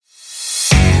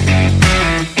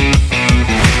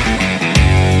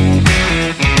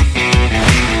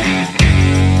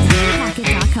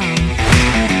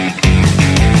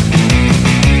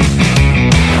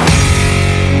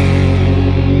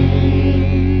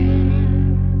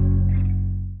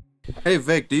Hey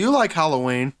Vic, do you like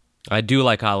Halloween? I do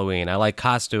like Halloween. I like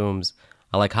costumes.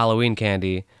 I like Halloween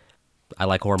candy. I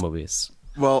like horror movies.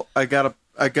 Well, I got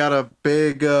a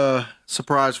big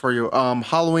surprise for you.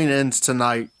 Halloween ends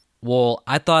tonight. Well,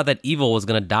 I thought that evil was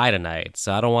gonna die tonight,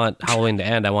 so I don't want Halloween to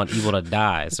end. I want evil to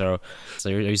die. So are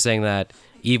you saying that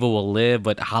evil will live,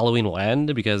 but Halloween will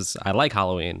end? Because I like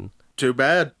Halloween. Too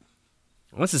bad.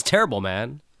 This is terrible,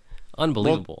 man. Well,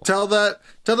 Unbelievable. tell that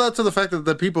to the fact that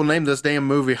the people named this damn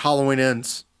movie Halloween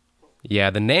Ends. Yeah,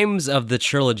 the names of the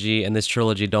trilogy in this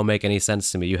trilogy don't make any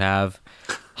sense to me. You have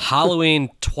Halloween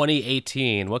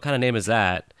 2018. What kind of name is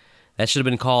that? That should have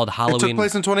been called It took Halloween.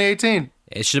 place in 2018.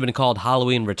 It should have been called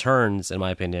Halloween Returns, in my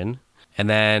opinion. And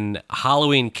then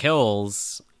Halloween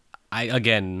Kills.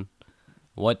 Again,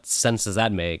 what sense does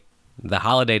that make? The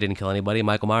holiday didn't kill anybody.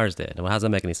 Michael Myers did. How does that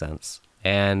make any sense?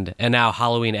 And now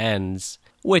Halloween Ends,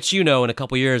 which in a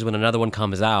couple years when another one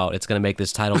comes out, it's gonna make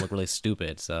this title look really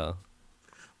stupid. So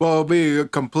Well, it'll be a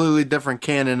completely different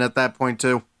canon at that point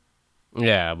too.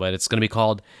 yeah, but it's gonna be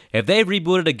called. If they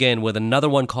reboot it again with another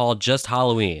one called just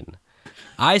Halloween,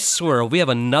 I swear if we have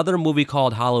another movie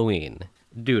called Halloween,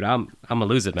 dude, I'm gonna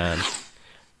lose it, man.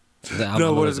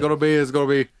 No, what it's gonna be is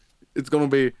gonna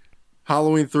be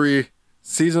Halloween 3,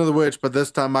 Season of the Witch, but this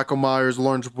time Michael Myers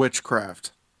learns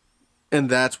witchcraft, and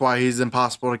that's why he's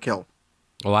impossible to kill.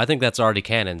 Well, I think that's already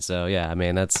canon. So yeah, I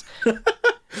mean that's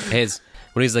his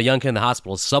when he's a young kid in the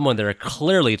hospital. Someone there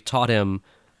clearly taught him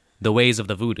the ways of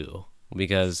the voodoo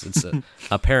because it's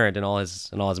apparent in all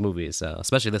his movies. So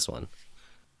especially this one,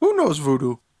 Who knows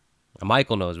voodoo?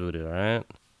 Michael knows voodoo, right?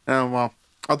 Oh well,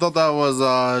 I thought that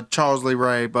was Charles Lee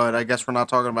Ray, but I guess we're not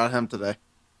talking about him today.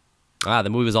 The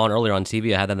movie was on earlier on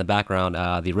TV. I had that in the background.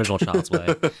 The original Child's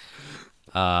Play.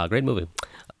 Great movie.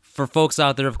 For folks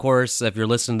out there, of course, if you're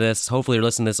listening to this, hopefully you're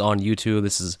listening to this on YouTube.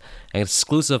 This is an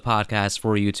exclusive podcast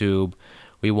for YouTube.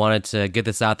 We wanted to get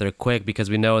this out there quick because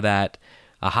we know that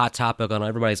a hot topic on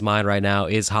everybody's mind right now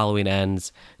is Halloween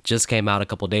Ends. Just came out a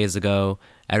couple days ago.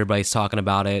 Everybody's talking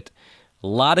about it. A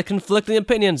lot of conflicting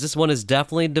opinions. This one is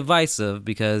definitely divisive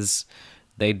because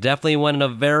they definitely went in a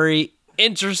very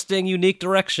interesting, unique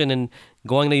direction, and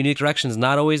going in a unique direction is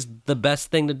not always the best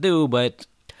thing to do. But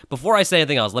before I say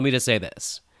anything else, let me just say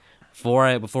this.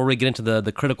 Before we get into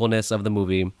the criticalness of the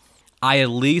movie, I at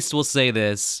least will say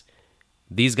this.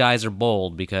 These guys are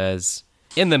bold because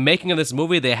in the making of this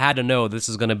movie, they had to know this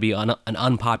is going to be an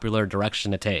unpopular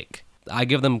direction to take. I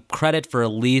give them credit for at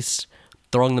least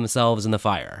throwing themselves in the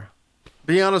fire.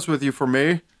 Be honest with you, for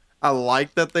me, I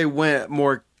like that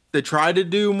they tried to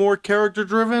do more character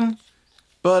driven,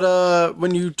 but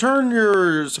when you turn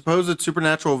your supposed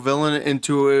supernatural villain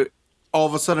into all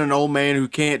of a sudden an old man who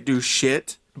can't do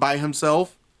shit by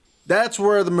himself, that's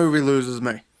where the movie loses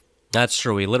me. That's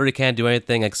true. We literally can't do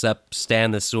anything except stand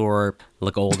in the sewer,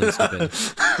 look old and stupid.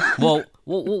 Well,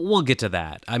 we'll get to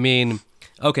that. I mean,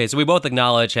 okay, so we both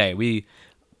acknowledge, hey,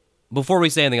 before we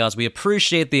say anything else, we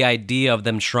appreciate the idea of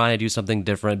them trying to do something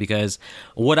different because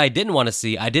what I didn't want to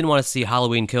see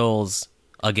Halloween Kills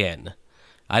again.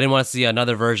 I didn't want to see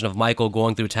another version of Michael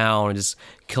going through town and just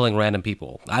killing random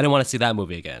people. I didn't want to see that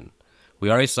movie again. We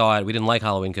already saw it. We didn't like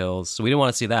Halloween Kills, so we didn't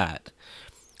want to see that.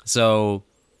 So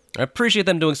I appreciate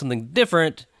them doing something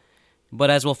different,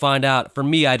 but as we'll find out, for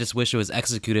me, I just wish it was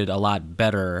executed a lot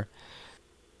better.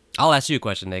 I'll ask you a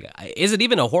question, Nick. Is it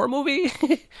even a horror movie?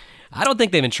 I don't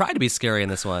think they even tried to be scary in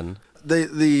this one.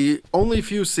 The only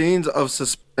few scenes of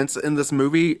suspense in this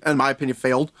movie, in my opinion,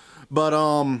 failed. But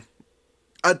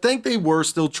I think they were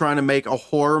still trying to make a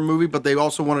horror movie, but they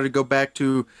also wanted to go back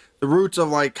to the roots of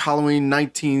like Halloween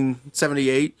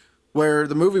 1978, where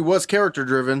the movie was character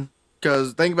driven.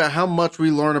 Because think about how much we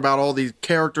learn about all these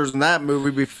characters in that movie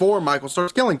before Michael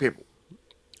starts killing people.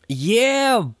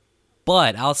 Yeah,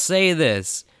 but I'll say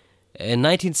this. In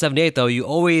 1978, though, you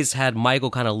always had Michael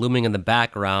kind of looming in the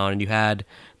background, and you had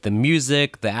the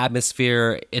music, the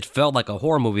atmosphere. It felt like a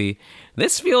horror movie.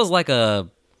 This feels like a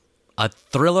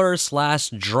thriller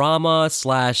 / drama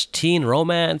 / teen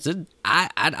romance.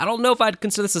 I don't know if I'd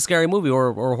consider this a scary movie or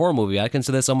a horror movie. I'd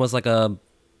consider this almost like a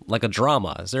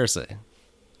drama. Seriously.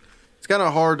 It's kind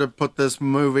of hard to put this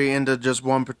movie into just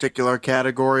one particular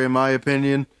category, in my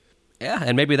opinion. Yeah,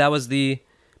 and maybe that was the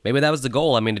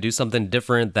goal. I mean, to do something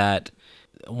different. That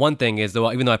one thing is,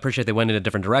 though, even though I appreciate they went in a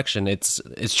different direction, it's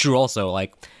true also.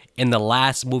 Like in the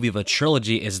last movie of a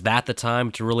trilogy, is that the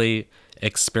time to really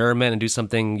experiment and do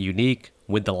something unique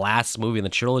with the last movie in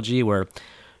the trilogy? Where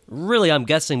really, I'm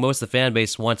guessing most of the fan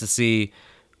base wants to see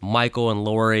Michael and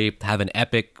Laurie have an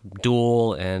epic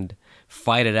duel and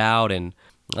fight it out, and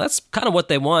that's kind of what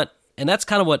they want, and that's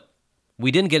kind of what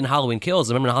we didn't get in Halloween Kills.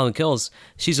 Remember in Halloween Kills,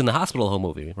 she's in the hospital the whole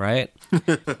movie, right?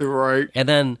 Right. And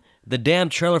then the damn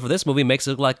trailer for this movie makes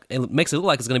it look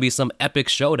like it's going to be some epic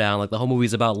showdown. Like the whole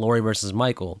movie's about Laurie versus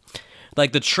Michael.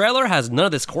 Like the trailer has none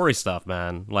of this Corey stuff,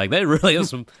 man. Like they really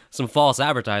have some false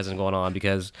advertising going on,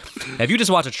 because if you just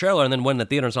watch a trailer and then went in the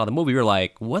theater and saw the movie, you're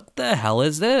like, what the hell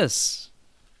is this?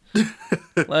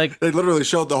 Like they literally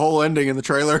showed the whole ending in the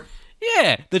trailer.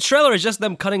 Yeah, the trailer is just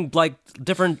them cutting like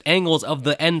different angles of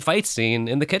the end fight scene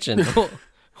in the kitchen.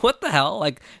 What the hell?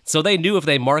 Like, so they knew if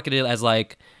they marketed it as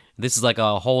like this is like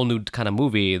a whole new kind of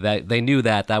movie, that they knew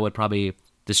that would probably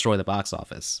destroy the box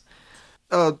office.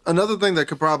 Another thing that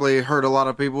could probably hurt a lot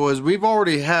of people is we've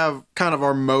already have kind of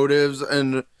our motives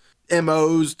and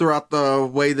MOs throughout the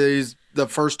way the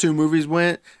first two movies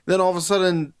went. Then all of a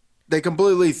sudden they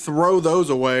completely throw those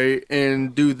away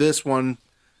and do this one,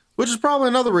 which is probably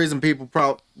another reason people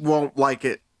won't like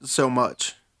it so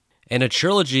much. In a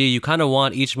trilogy, you kind of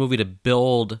want each movie to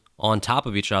build on top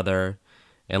of each other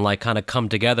and like kind of come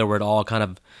together where it all kind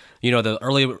of, you know, the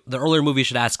earlier movie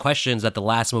should ask questions that the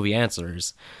last movie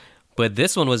answers. But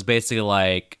this one was basically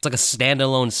like, it's like a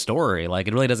standalone story. Like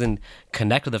it really doesn't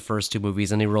connect to the first two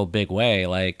movies in any real big way.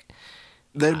 Like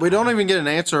we don't even get an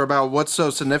answer about what's so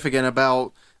significant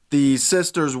about the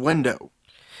sister's window.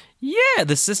 Yeah,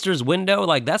 the sister's window,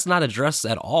 like that's not addressed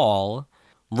at all.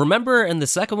 Remember in the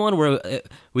second one where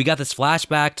we got this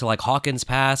flashback to like Hawkins'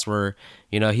 past, where,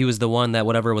 you know, he was the one that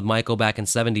whatever with Michael back in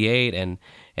 78,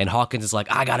 and Hawkins is like,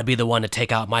 I gotta be the one to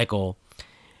take out Michael.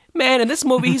 Man, in this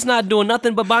movie, he's not doing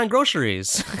nothing but buying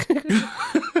groceries.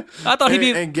 I thought he'd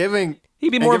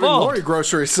be more involved. Laurie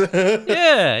groceries.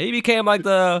 Yeah, he became like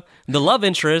the love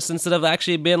interest instead of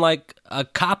actually being like a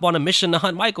cop on a mission to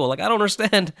hunt Michael. Like I don't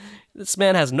understand. This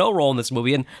man has no role in this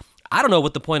movie, and I don't know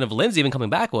what the point of Lindsay even coming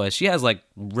back was. She has like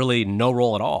really no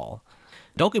role at all.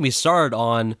 Don't get me started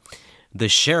on the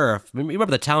sheriff. Remember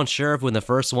the town sheriff when the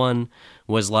first one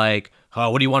was like, oh,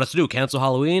 what do you want us to do? Cancel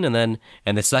Halloween? And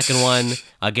the second one,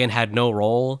 again, had no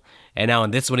role. And now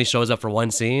in this one, he shows up for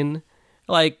one scene.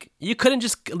 Like, you couldn't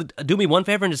just do me one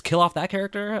favor and just kill off that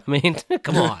character? I mean,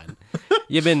 come on.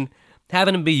 You've been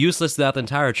having him be useless throughout the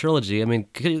entire trilogy. I mean,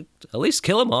 at least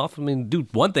kill him off. I mean, do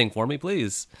one thing for me,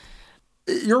 please.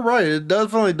 You're right. It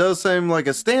definitely does seem like a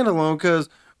standalone, because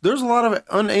there's a lot of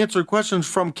unanswered questions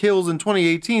from Kills in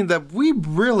 2018 that we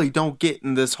really don't get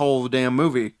in this whole damn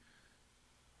movie.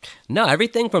 No,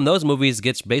 everything from those movies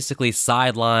gets basically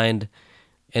sidelined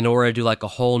in order to do like a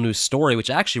whole new story, which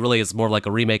actually really is more like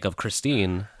a remake of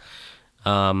Christine.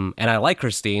 And I like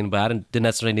Christine, but I didn't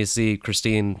necessarily need to see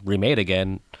Christine remade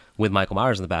again with Michael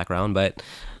Myers in the background. But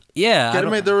yeah,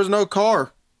 there was no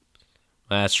car.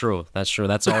 That's true. That's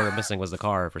all we're missing was the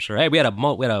car for sure. Hey, we had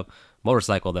a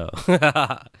motorcycle though.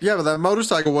 Yeah, but that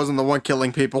motorcycle wasn't the one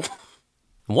killing people.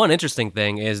 One interesting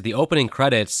thing is the opening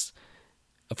credits.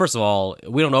 First of all,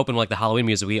 we don't open with like the Halloween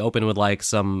music. We open with like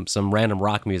some random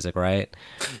rock music, right?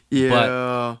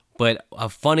 Yeah. But a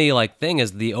funny like thing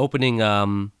is the opening,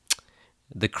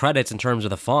 the credits in terms of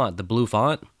the font, the blue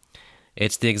font.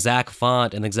 It's the exact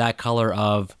font and the exact color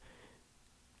of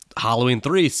Halloween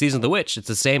 3: Season of the Witch. It's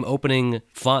the same opening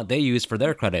font they use for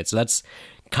their credits. So that's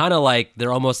kind of like they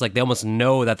almost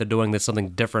know that they're doing this something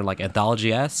different, like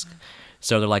anthology-esque.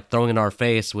 So they're like throwing in our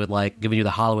face with like giving you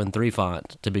the Halloween 3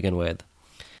 font to begin with.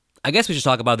 I guess we should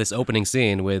talk about this opening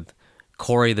scene with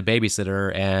Corey the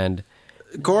babysitter, and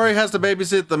Corey has to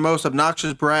babysit the most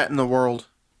obnoxious brat in the world.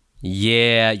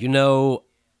 Yeah, you know,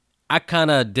 I kind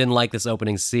of didn't like this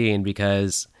opening scene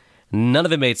because none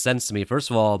of it made sense to me. First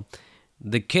of all,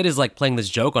 the kid is like playing this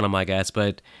joke on him, I guess,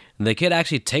 but the kid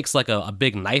actually takes like a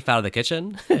big knife out of the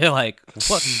kitchen. Like,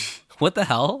 what the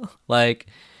hell? Like,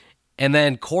 and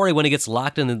then Corey, when he gets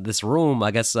locked in this room, I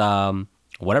guess,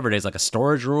 whatever it is, like a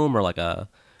storage room or like a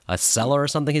cellar or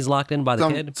something, he's locked in by the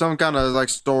kid. Some kind of like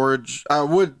storage. I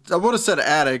would have said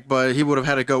attic, but he would have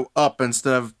had to go up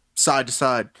instead of side to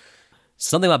side.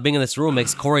 Something about being in this room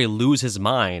makes Corey lose his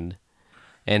mind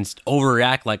and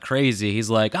overreact like crazy.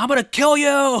 He's like, I'm gonna kill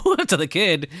you to the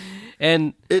kid.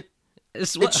 And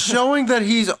it's showing that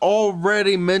he's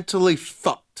already mentally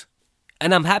fucked.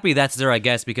 And I'm happy that's there, I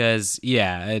guess, because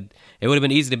yeah, it would have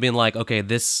been easy to be like, okay,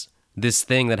 this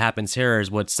thing that happens here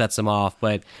is what sets him off,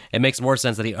 but it makes more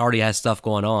sense that he already has stuff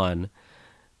going on.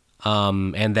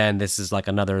 And then this is like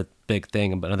another big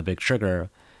thing, another big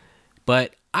trigger.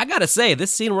 But I gotta say,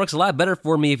 this scene works a lot better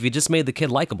for me if you just made the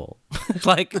kid likable.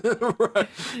 Like, right.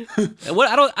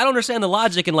 I don't understand the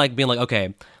logic in like being like,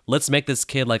 okay, let's make this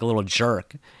kid like a little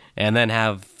jerk, and then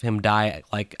have him die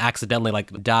like accidentally,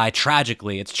 like die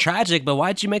tragically. It's tragic, but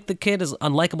why'd you make the kid as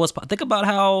unlikable as possible? Think about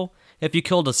how if you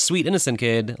killed a sweet innocent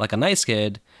kid, like a nice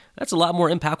kid, that's a lot more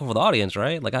impactful for the audience,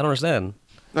 right? Like, I don't understand.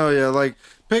 Oh yeah, like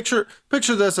picture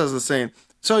this as a scene.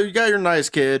 So you got your nice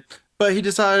kid, but he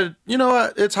decided, you know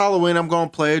what? It's Halloween. I'm going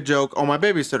to play a joke on my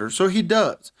babysitter. So he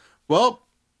does. Well,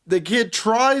 the kid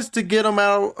tries to get him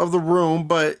out of the room,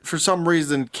 but for some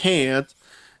reason can't.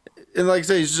 And like I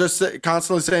say, he's just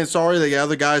constantly saying sorry. The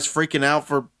other guy's freaking out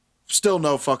for still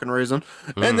no fucking reason.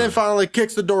 And then finally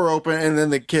kicks the door open, and then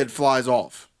the kid flies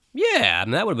off. Yeah, I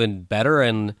mean, that would have been better.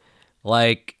 And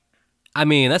like, I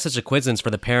mean, that's such a coincidence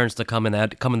for the parents to come in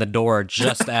the door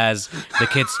just as the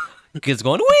kids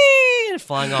going wee and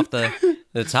flying off the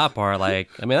top part. Like,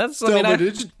 I mean, that's.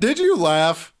 Did you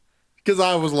laugh? Because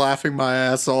I was laughing my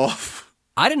ass off.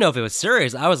 I didn't know if it was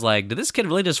serious. I was like, did this kid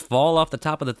really just fall off the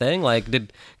top of the thing? Like,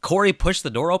 did Corey push the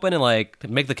door open and like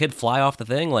make the kid fly off the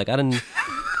thing? Like, I didn't.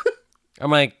 I'm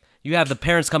like, you have the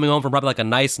parents coming home from probably like a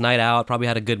nice night out, probably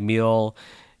had a good meal,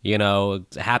 you know,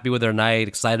 happy with their night,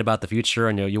 excited about the future,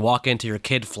 and you walk into your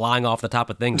kid flying off the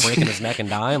top of the thing, breaking his neck and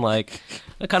dying. Like,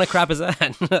 what kind of crap is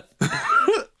that?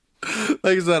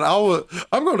 Like I said,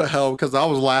 I'm going to hell because I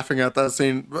was laughing at that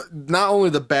scene. Not only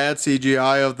the bad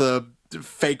CGI of the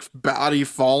fake body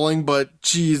falling, but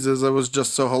Jesus, it was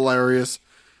just so hilarious.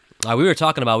 We were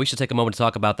talking about, we should take a moment to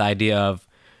talk about the idea of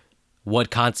what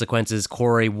consequences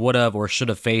Corey would have or should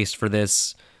have faced for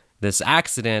this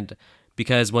accident,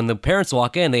 because when the parents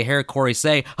walk in, they hear Corey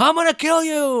say, "I'm gonna kill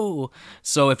you."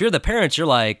 So if you're the parents, you're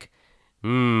like,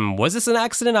 was this an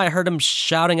accident? I heard him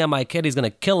shouting at my kid he's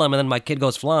gonna kill him, and then my kid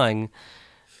goes flying.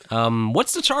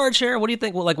 What's the charge here? What do you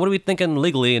think? Like, what are we thinking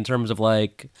legally in terms of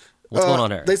like what's going on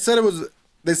here? They said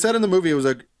in the movie it was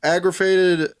an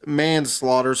aggravated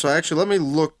manslaughter. So actually, let me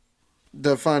look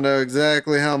to find out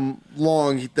exactly how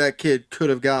long that kid could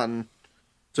have gotten.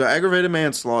 So aggravated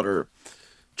manslaughter.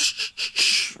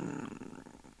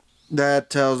 That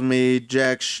tells me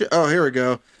oh, here we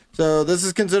go. So this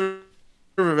is considered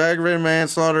aggravated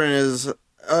manslaughter and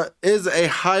is a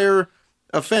higher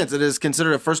offense. It is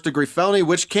considered a first-degree felony,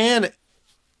 which can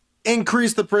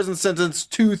increase the prison sentence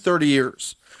to 30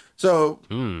 years. So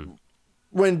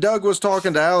when Doug was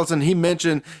talking to Allison, he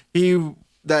mentioned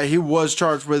that he was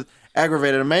charged with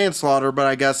aggravated manslaughter, but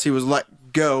I guess he was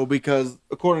let go because,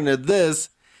 according to this,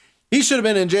 he should have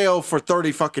been in jail for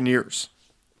 30 fucking years.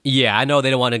 Yeah, I know they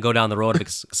don't want to go down the road of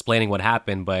explaining what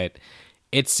happened, but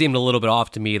it seemed a little bit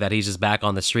off to me that he's just back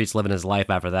on the streets living his life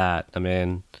after that. I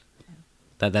mean,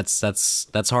 that's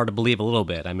hard to believe a little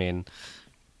bit. I mean,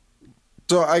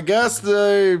 so I guess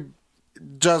they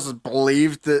just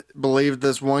believed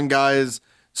this one guy's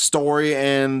story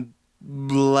and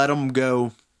let him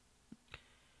go.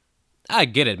 I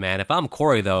get it, man. If I'm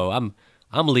Corey, though,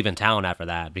 I'm leaving town after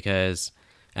that because,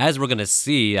 as we're gonna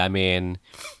see, I mean,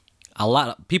 a lot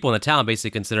of people in the town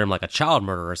basically consider him like a child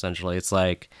murderer. Essentially, it's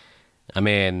like, I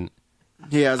mean,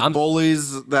 he has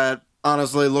bullies that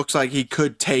honestly looks like he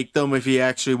could take them if he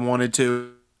actually wanted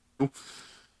to.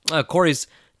 Corey's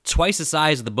twice the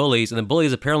size of the bullies, and the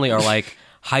bullies apparently are like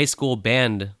high school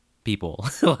band people.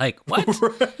 Like, what?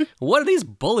 Right. What are these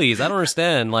bullies? I don't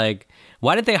understand. Like,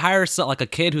 why did they hire like a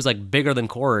kid who's like bigger than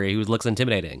Corey, who looks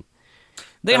intimidating?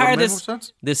 They hired this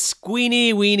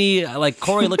squeeny weeny, like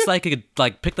Corey looks like he could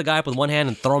like pick the guy up with one hand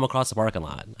and throw him across the parking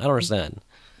lot. I don't understand.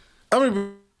 I mean,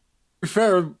 to be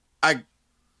fair,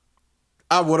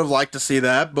 I would have liked to see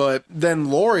that, but then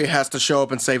Laurie has to show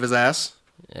up and save his ass.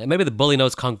 Maybe the bully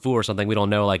knows kung fu or something. We don't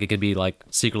know. Like, it could be like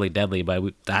secretly deadly, but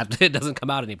it doesn't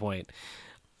come out at any point.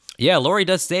 Yeah, Laurie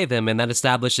does save him, and that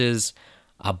establishes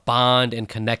a bond and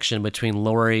connection between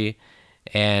Laurie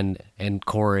and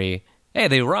Corey. Hey,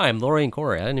 they rhyme, Laurie and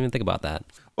Corey. I didn't even think about that.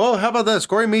 Well, how about this?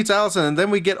 Corey meets Allison, and then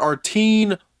we get our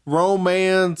teen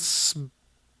romance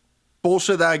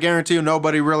bullshit that I guarantee you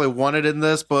nobody really wanted in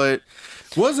this, but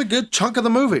was a good chunk of the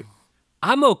movie.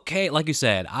 I'm okay. Like you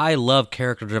said, I love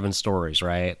character-driven stories,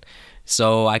 right?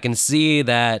 So I can see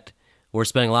that we're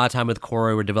spending a lot of time with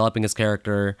Corey, we're developing his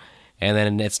character, and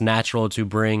then it's natural to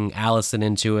bring Allison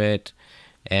into it.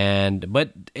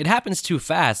 But it happens too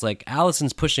fast. Like,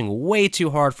 Allison's pushing way too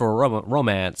hard for a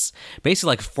romance, basically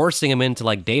like forcing him into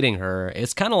like dating her.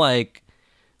 It's kind of like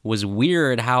was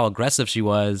weird how aggressive she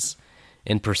was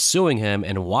in pursuing him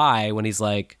and why when he's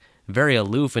like very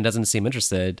aloof and doesn't seem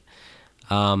interested.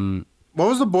 What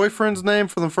was the boyfriend's name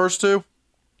for the first two?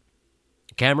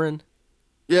 Cameron?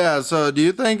 Yeah, so do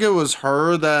you think it was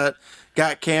her that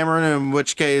got Cameron, in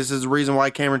which case is the reason why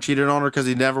Cameron cheated on her because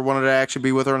he never wanted to actually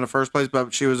be with her in the first place,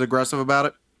 but she was aggressive about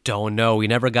it? Don't know. We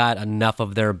never got enough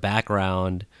of their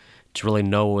background to really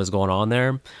know what was going on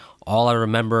there. All I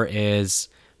remember is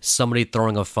somebody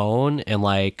throwing a phone and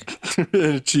like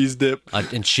Cheese dip.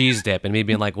 and cheese dip, and me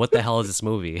being like, "What the hell is this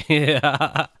movie?"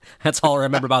 Yeah, that's all I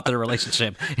remember about their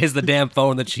relationship is the damn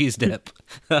phone, and the cheese dip.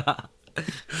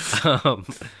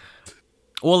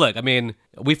 Well, look, I mean,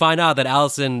 we find out that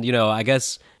Allison, I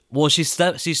guess, well, she's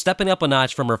stepping up a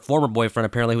notch from her former boyfriend,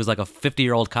 apparently, who's like a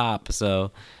 50-year-old cop.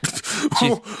 So,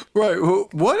 Right.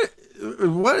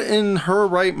 What in her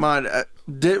right mind?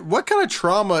 What kind of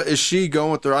trauma is she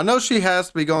going through? I know she has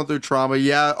to be going through trauma.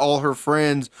 Yeah, all her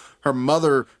friends, her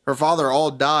mother, her father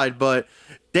all died, but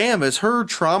damn, is her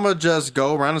trauma just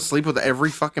go around and sleep with every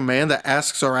fucking man that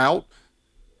asks her out?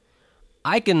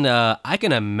 I can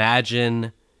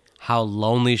imagine how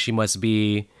lonely she must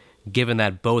be, given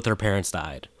that both her parents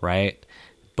died. Right,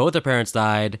 both her parents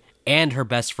died, and her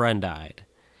best friend died,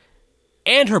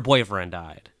 and her boyfriend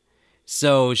died.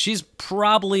 So she's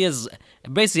probably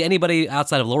basically anybody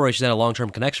outside of Laurie she's had a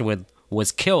long-term connection with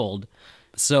was killed.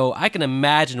 So I can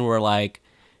imagine where like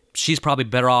she's probably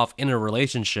better off in a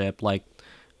relationship, like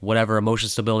whatever emotional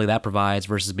stability that provides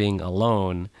versus being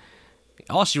alone.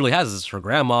 All she really has is her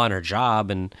grandma and her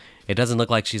job, and it doesn't look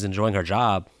like she's enjoying her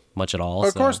job much at all.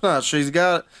 Of course not. She's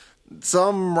got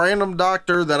some random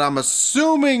doctor that I'm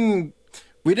assuming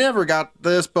we never got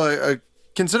this, but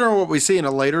considering what we see in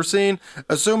a later scene,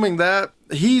 assuming that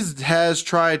he has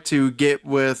tried to get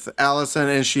with Allison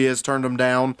and she has turned him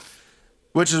down,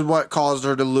 which is what caused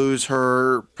her to lose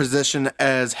her position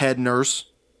as head nurse.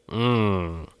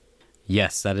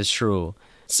 Yes, that is true.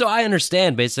 So I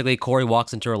understand, basically, Corey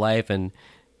walks into her life and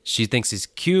she thinks he's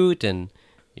cute and,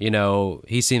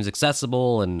 he seems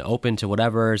accessible and open to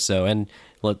whatever. So,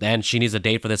 and she needs a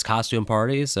date for this costume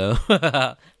party. So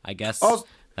I guess that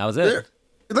was it.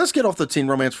 Let's get off the teen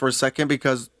romance for a second,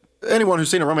 because anyone who's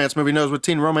seen a romance movie knows what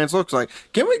teen romance looks like.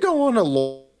 Can we go on to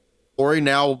Laurie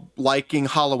now liking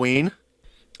Halloween?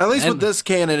 At least with this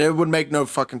canon, it would make no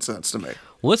fucking sense to me.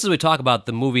 Well, this is we talk about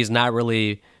the movies not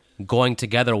really going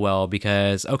together well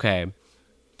because, okay,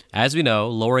 as we know,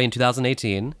 Laurie in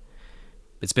 2018,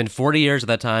 it's been 40 years at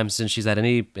that time since she's had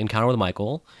any encounter with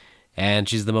Michael, and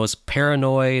she's the most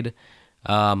paranoid,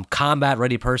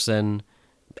 combat-ready person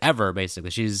ever, basically.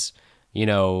 She's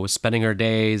spending her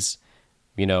days,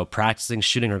 practicing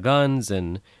shooting her guns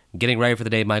and getting ready for the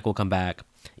day Michael will come back.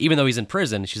 Even though he's in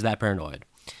prison, she's that paranoid.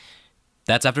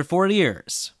 That's after 40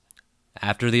 years.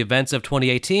 After the events of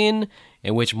 2018,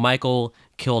 in which Michael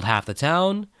killed half the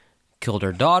town, killed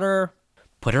her daughter,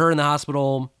 put her in the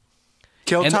hospital.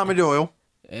 Killed Tommy Doyle.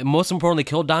 Most importantly,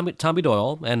 killed Tommy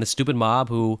Doyle and the stupid mob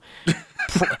who...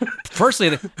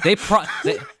 firstly,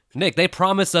 Nick, they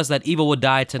promised us that evil would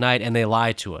die tonight, and they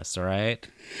lied to us, all right?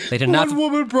 They did not. One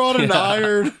woman brought an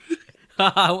iron.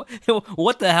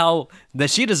 What the hell? That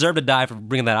she deserved to die for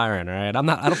bringing that iron, all right?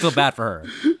 I don't feel bad for her.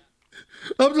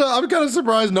 I'm kind of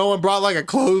surprised no one brought like a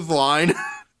clothesline.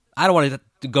 I don't want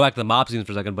to go back to the mob scenes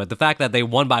for a second, but the fact that they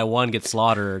one by one get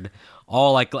slaughtered,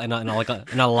 all like in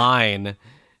a line,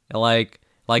 like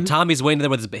Tommy's waiting there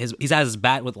with he's at his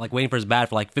bat with waiting for his bat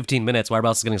for 15 minutes while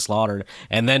everybody else is getting slaughtered,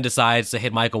 and then decides to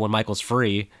hit Michael when Michael's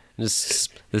free.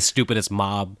 Just the stupidest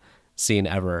mob scene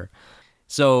ever.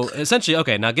 So essentially,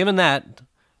 okay, now given that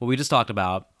what we just talked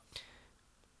about,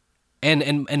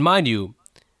 and mind you,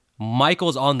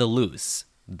 Michael's on the loose.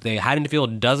 The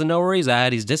Haddonfield doesn't know where he's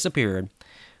at. He's disappeared,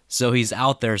 so he's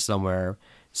out there somewhere.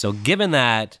 So given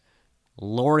that,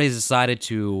 Laurie has decided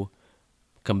to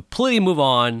completely move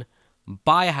on,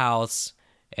 buy a house,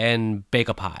 and bake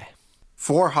a pie.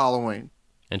 For Halloween.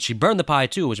 And she burned the pie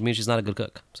too, which means she's not a good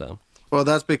cook. So. Well,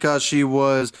 that's because she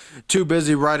was too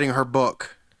busy writing her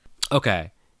book.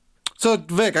 Okay. So,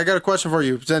 Vic, I got a question for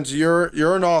you. Since you're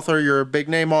an author, you're a big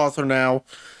name author now.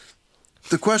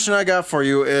 The question I got for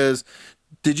you is,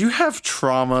 did you have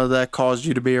trauma that caused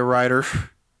you to be a writer?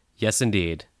 Yes,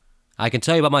 indeed. I can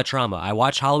tell you about my trauma. I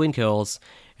watched Halloween Kills,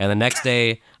 and the next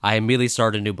day, I immediately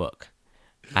started a new book.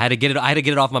 I had to get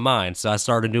it off my mind, so I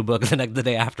started a new book the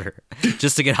day after,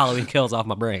 just to get Halloween Kills off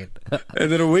my brain.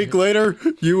 And then a week later,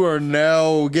 you are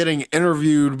now getting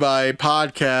interviewed by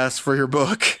podcasts for your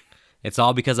book. It's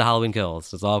all because of Halloween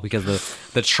Kills. It's all because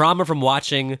of the trauma from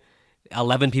watching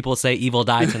 11 people say evil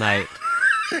died tonight.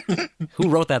 Who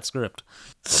wrote that script?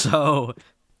 So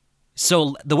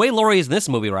the way Laurie is in this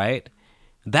movie, right?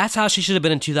 That's how she should have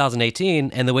been in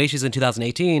 2018, and the way she's in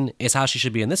 2018 is how she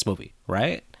should be in this movie,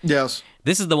 right? Yes.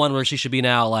 This is the one where she should be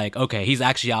now like, okay, he's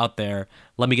actually out there.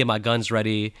 Let me get my guns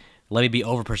ready. Let me be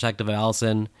overprotective of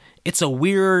Allison. It's a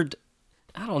weird,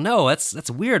 I don't know. That's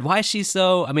weird. Why is she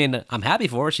so, I mean, I'm happy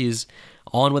for her. She's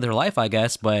on with her life, I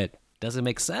guess, but does it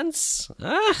make sense?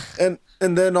 And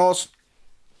then also,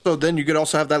 So then you could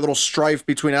also have that little strife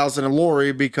between Allison and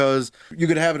Lori, because you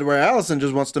could have it where Allison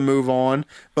just wants to move on,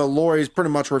 but Lori's pretty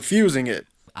much refusing it.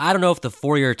 I don't know if the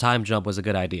 4-year time jump was a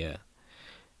good idea.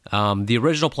 The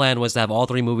original plan was to have all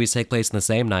 3 movies take place in the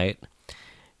same night.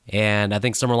 And I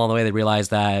think somewhere along the way they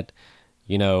realized that,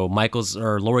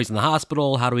 Lori's in the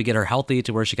hospital. How do we get her healthy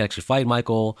to where she can actually fight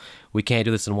Michael? We can't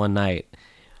do this in one night.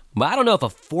 But I don't know if a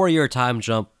 4-year time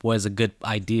jump was a good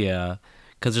idea,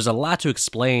 because there's a lot to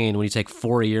explain when you take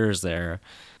 4 years there.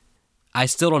 I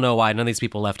still don't know why none of these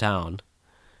people left town.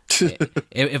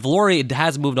 If Lori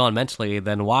has moved on mentally,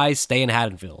 then why stay in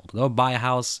Haddonfield? Go buy a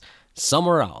house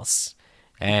somewhere else.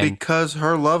 And because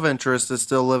her love interest is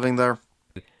still living there.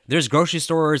 There's grocery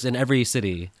stores in every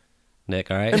city, Nick,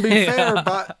 all right?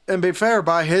 And be fair,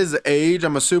 by his age,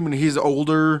 I'm assuming he's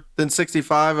older than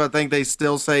 65. I think they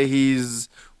still say he's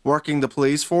working the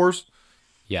police force.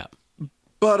 Yeah.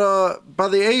 But by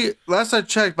the age, last I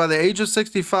checked, by the age of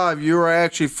 65, you are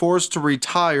actually forced to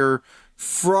retire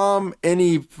from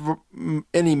any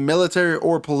military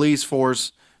or police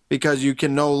force, because you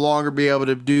can no longer be able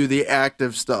to do the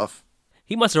active stuff.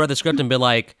 He must have read the script and been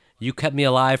like, you kept me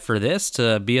alive for this,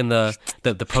 to be in the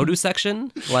produce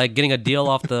section, like getting a deal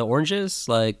off the oranges?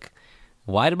 Like,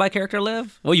 why did my character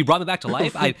live? Well, you brought me back to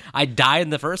life. I died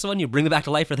in the first one. You bring me back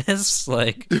to life for this?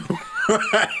 Like,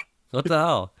 what the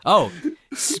hell? Oh,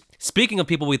 speaking of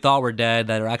people we thought were dead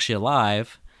that are actually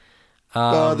alive.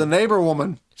 The neighbor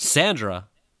woman. Sandra.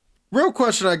 Real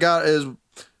question I got is,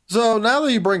 so now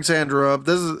that you bring Sandra up,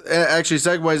 this is actually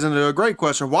segues into a great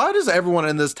question. Why does everyone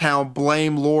in this town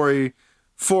blame Lori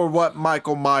for what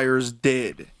Michael Myers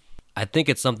did? I think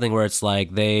it's something where it's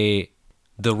like the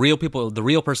real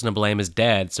person to blame is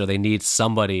dead, so they need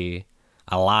somebody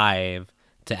alive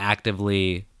to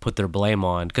actively put their blame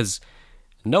on, because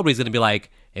nobody's going to be like,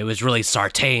 it was really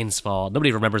Sartain's fault.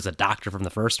 Nobody remembers the doctor from the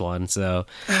first one, so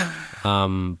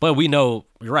but we know,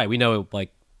 you're right, we know,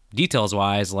 like, details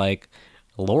wise, like,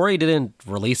 Lori didn't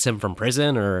release him from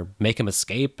prison or make him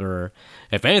escape, or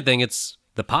if anything, it's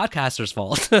the podcaster's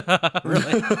fault.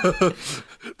 Really.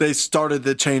 They started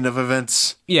the chain of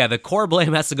events. Yeah, the core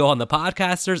blame has to go on the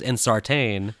podcasters and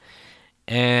Sartain.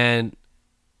 And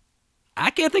I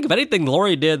can't think of anything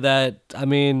Lori did that, I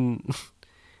mean,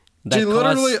 she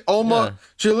literally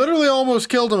almost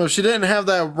killed him if she didn't have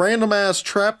that random ass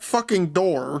trap fucking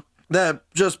door that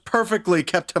just perfectly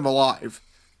kept him alive.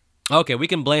 Okay, we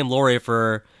can blame Lori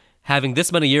for having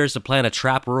this many years to plan a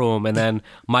trap room, and then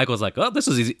Michael's like, oh, this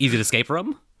was easy to escape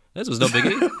from. This was no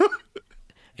biggie.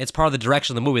 It's part of the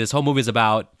direction of the movie. This whole movie is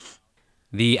about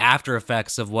the after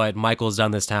effects of what Michael's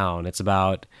done this town. It's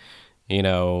about,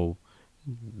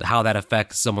 how that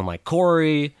affects someone like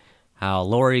Corey, how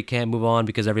Lori can't move on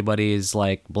because everybody's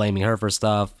like blaming her for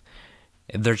stuff.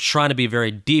 They're trying to be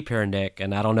very deep here, Nick,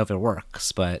 and I don't know if it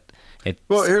works, but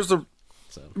well, here's the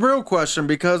real question,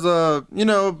 because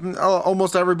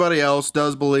almost everybody else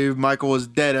does believe Michael is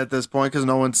dead at this point because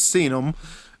no one's seen him.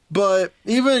 But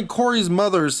even Corey's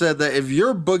mother said that if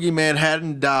your boogeyman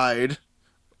hadn't died,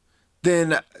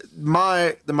 then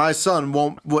my son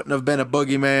wouldn't have been a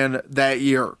boogeyman that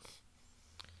year.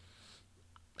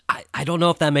 I don't know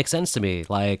if that makes sense to me.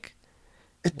 Like,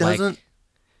 it doesn't.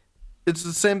 It's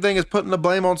the same thing as putting the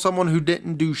blame on someone who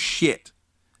didn't do shit.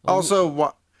 Also,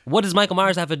 what does Michael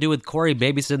Myers have to do with Corey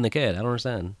babysitting the kid? I don't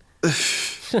understand.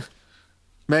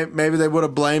 Maybe they would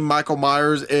have blamed Michael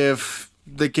Myers if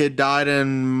the kid died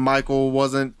and Michael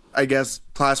wasn't, I guess,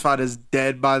 classified as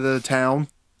dead by the town.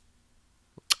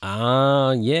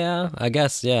 Yeah, I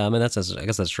guess. Yeah, I mean, I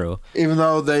guess that's true. Even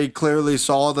though they clearly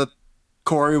saw that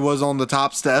Corey was on the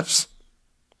top steps.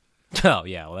 Oh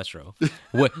yeah, well that's true.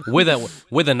 With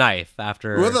a knife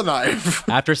after. With a knife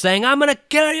after saying, "I'm gonna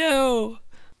kill you."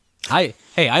 I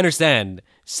understand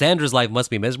Sandra's life must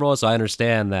be miserable, so I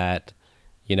understand that,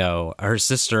 her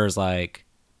sister's like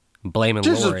blaming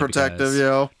Lori. She's just protective,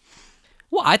 yo.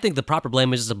 Well, I think the proper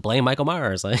blame is just to blame Michael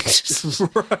Myers. Like,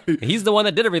 right. He's the one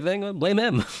that did everything. Blame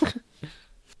him.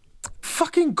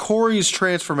 Fucking Corey's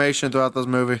transformation throughout this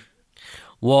movie.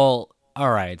 Well,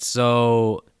 all right,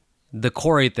 so the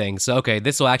Corey thing. So, okay,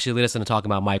 this will actually lead us into talking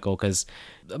about Michael, because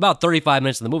about 35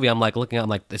 minutes in the movie, I'm like,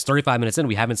 it's 35 minutes in,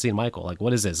 we haven't seen Michael. Like,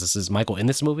 what is this? This is Michael in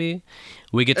this movie?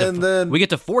 We get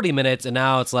to 40 minutes, and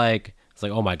now it's like,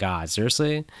 oh my God,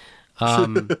 seriously? All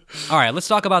right, let's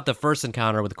talk about the first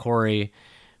encounter with Corey,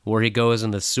 where he goes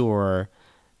in the sewer.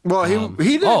 Well,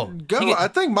 he didn't go. I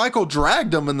think Michael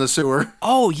dragged him in the sewer.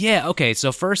 Oh, yeah, okay,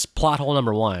 so first plot hole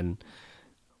number 1.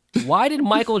 Why did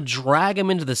Michael drag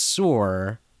him into the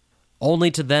sewer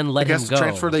only to then let him go?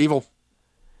 Transfer the evil.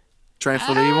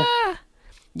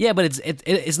 Yeah, but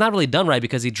it's not really done right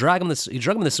because he drug him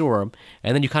in the sewer,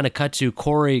 and then you kind of cut to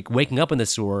Corey waking up in the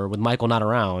sewer with Michael not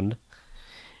around,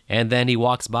 and then he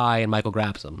walks by and Michael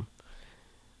grabs him.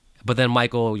 But then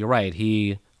Michael, you're right,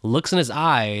 he looks in his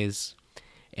eyes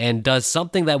and does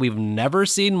something that we've never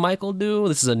seen Michael do.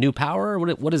 This is a new power.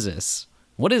 What is this?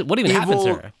 What even happens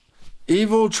here?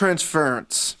 Evil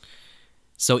transference.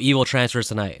 So evil transfers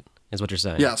tonight, is what you're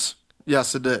saying? Yes,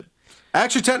 it did.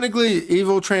 Actually, technically,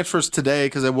 evil transfers today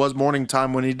because it was morning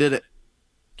time when he did it.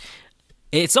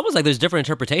 It's almost like there's different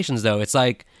interpretations, though. It's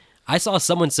like I saw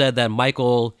someone said that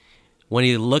Michael, when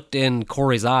he looked in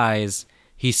Corey's eyes,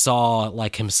 he saw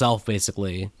like himself,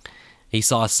 basically. He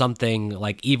saw something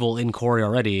like evil in Corey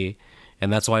already,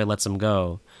 and that's why he lets him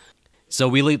go. So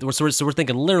we're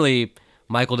thinking literally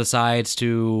Michael decides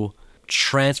to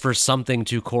transfer something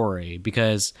to Corey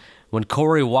because when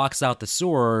Corey walks out the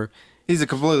sewer, he's a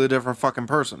completely different fucking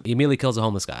person. He immediately kills a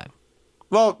homeless guy.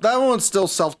 Well, that one's still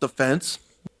self-defense.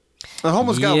 The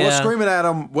homeless guy was screaming at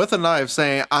him with a knife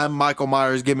saying, "I'm Michael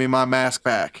Myers, give me my mask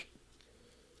back."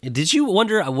 Did you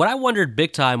wonder, what I wondered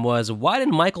big time was, why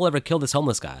didn't Michael ever kill this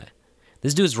homeless guy?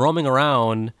 This dude's roaming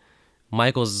around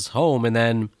Michael's home, and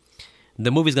then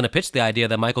the movie's going to pitch the idea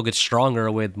that Michael gets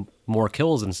stronger with more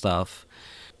kills and stuff.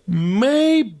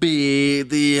 Maybe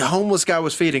the homeless guy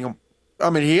was feeding him. I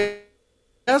mean, he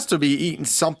has to be eating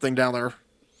something down there.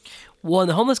 Well, and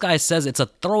the homeless guy says it's a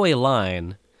throwaway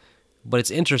line, but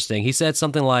it's interesting. He said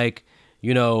something like,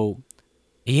 he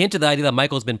hinted the idea that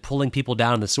Michael's been pulling people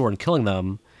down in the sewer and killing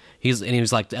them. He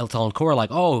was like telling Corey,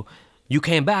 like, "Oh, you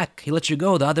came back. He let you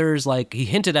go." The others, like, he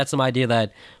hinted at some idea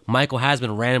that Michael has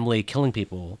been randomly killing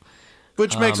people.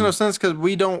 Which makes no sense because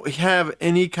we don't have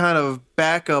any kind of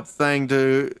backup thing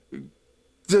to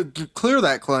clear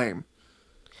that claim.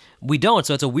 We don't,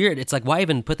 so it's like, why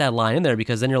even put that line in there?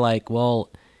 Because then you're like,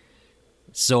 well,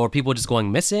 so are people just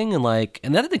going missing? And like,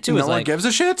 and the other thing too is like, no one gives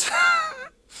a shit.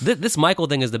 This Michael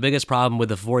thing is the biggest problem with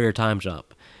the 4-year time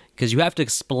jump. Because you have to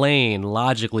explain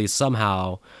logically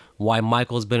somehow why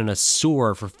Michael's been in a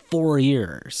sewer for 4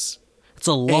 years. It's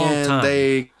a long time. And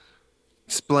they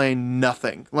explain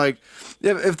nothing. Like,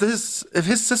 if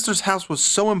his sister's house was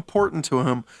so important to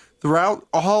him throughout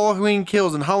Halloween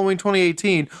Kills and Halloween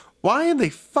 2018, why in the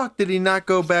fuck did he not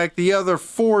go back the other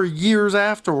 4 years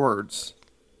afterwards?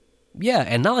 Yeah,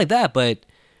 and not like that, but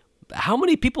how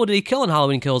many people did he kill in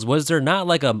Halloween Kills? Was there not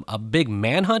like a big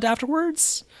manhunt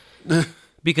afterwards?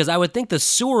 Because I would think the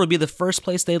sewer would be the first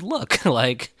place they'd look.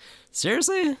 Like,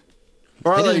 seriously?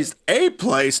 Or at least a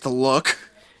place to look.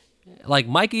 Like,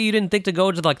 Mikey, you didn't think to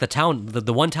go to like the town,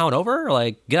 the one town over?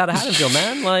 Like, get out of Haddonfield,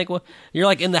 man. Like, you're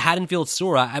like in the Haddonfield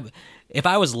sewer. If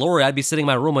I was Lori, I'd be sitting in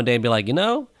my room one day and be like,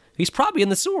 he's probably in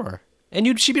the sewer.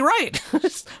 And she'd be right.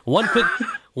 one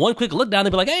quick look down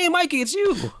and be like, "Hey, Mikey, it's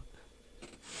you."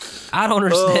 I don't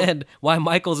understand why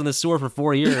Michael's in the sewer for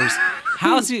 4 years.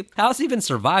 How's he even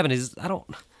surviving?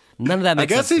 None of that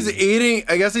makes sense. I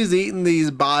guess he's eating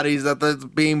these bodies that's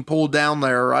being pulled down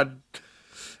there.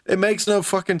 It makes no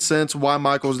fucking sense why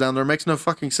Michael's down there. It makes no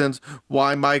fucking sense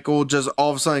why Michael just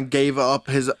all of a sudden gave up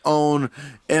his own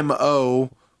MO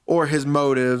or his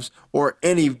motives or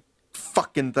any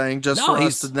fucking thing just for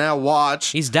us to now watch.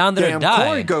 He's down there to die.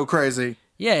 Corey go crazy.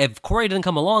 Yeah, if Corey didn't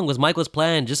come along, was Michael's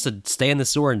plan just to stay in the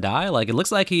sewer and die? Like, it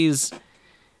looks like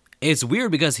it's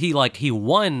weird because he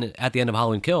won at the end of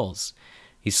Halloween Kills.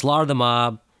 He slaughtered the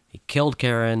mob. He killed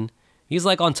Karen. He's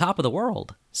like on top of the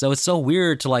world. So it's so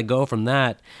weird to like go from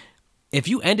that. If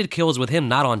you ended Kills with him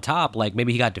not on top, like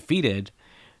maybe he got defeated,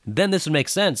 then this would make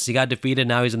sense. He got defeated.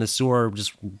 Now he's in the sewer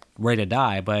just ready to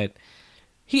die. But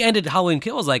he ended Halloween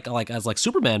Kills like as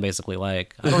Superman, basically.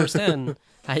 Like, I don't understand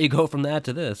how you go from that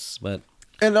to this, but...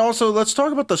 And also, let's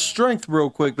talk about the strength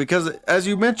real quick, because as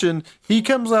you mentioned, he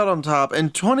comes out on top. In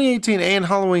 2018 and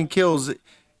Halloween Kills,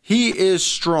 he is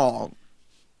strong.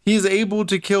 He's able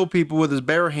to kill people with his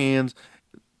bare hands,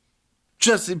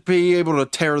 just be able to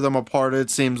tear them apart, it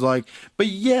seems like. But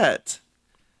yet,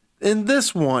 in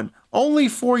this one, only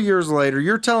 4 years later,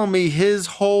 you're telling me his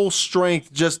whole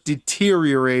strength just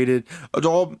deteriorated. A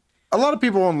lot of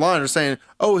people online are saying,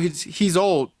 "Oh, he's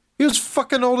old." He was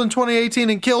fucking old in 2018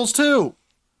 in Kills too.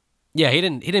 Yeah, he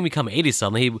didn't become 80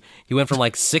 something. He went from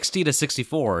like 60 to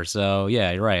 64. So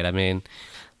yeah, you're right. I mean,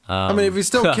 if he's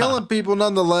still killing people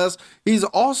nonetheless, he's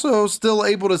also still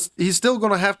able to. He's still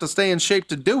going to have to stay in shape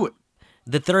to do it.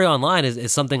 The theory online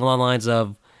is something along the lines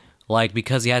of, like,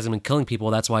 because he hasn't been killing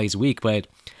people, that's why he's weak. But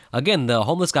again, the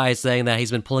homeless guy is saying that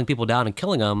he's been pulling people down and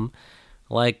killing them.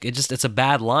 Like, it's a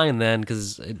bad line then,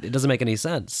 because it doesn't make any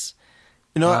sense.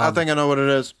 You know what? I think I know what it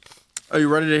is. Are you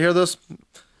ready to hear this?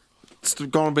 It's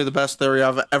going to be the best theory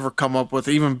I've ever come up with,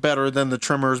 even better than the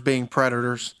Tremors being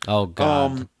predators. Oh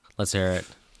God, let's hear it.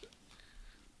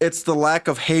 It's the lack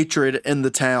of hatred in the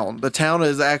town. The town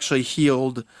is actually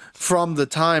healed from the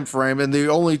time frame, and the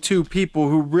only two people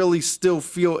who really still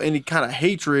feel any kind of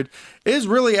hatred is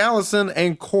really Allison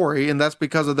and Corey, and that's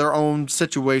because of their own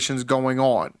situations going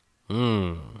on.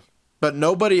 But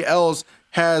nobody else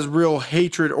has real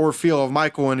hatred or feel of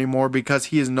Michael anymore because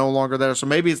he is no longer there. So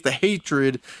maybe it's the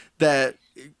hatred that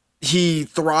he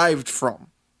thrived from.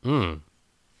 You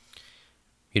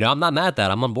know, I'm not mad at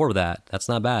that. I'm on board with that. That's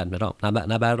not bad at all. Not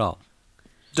bad at all.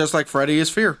 Just like Freddy is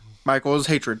fear, Michael is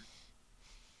hatred.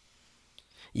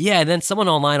 Yeah, and then someone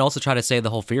online also tried to say the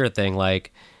whole fear thing,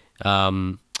 like,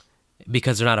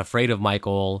 because they're not afraid of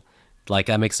Michael, like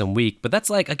that makes them weak. But that's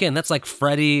like, again, that's like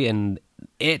Freddy and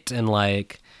It, and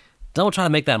like, don't try to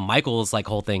make that Michael's like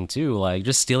whole thing too. Like,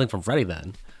 just stealing from Freddy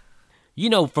then. You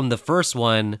know, from the first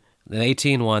one, the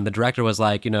 18 one, the director was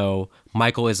like, you know,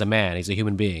 Michael is a man, he's a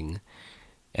human being.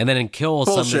 And then in Kills,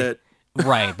 Bullshit.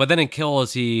 Right, but then in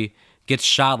Kills, he gets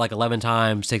shot like 11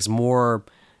 times, takes more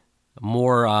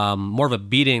of a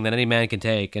beating than any man can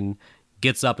take, and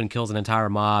gets up and kills an entire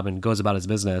mob and goes about his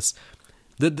business.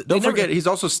 Don't forget, he's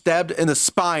also stabbed in the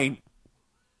spine.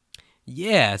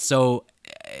 Yeah, so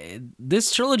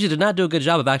this trilogy did not do a good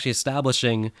job of actually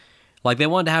establishing, like, they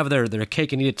wanted to have their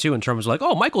cake and eat it too, in terms of like,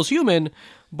 oh, Michael's human,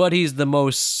 but he's the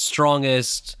most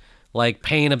strongest, like,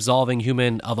 pain absolving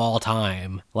human of all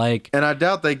time. Like, And I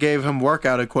doubt they gave him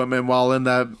workout equipment while in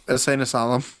that insane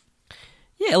asylum.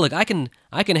 yeah, look, I can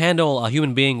handle a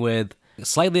human being with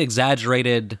slightly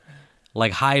exaggerated,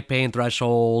 like, high pain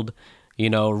threshold. You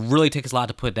know, really takes a lot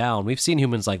to put down. We've seen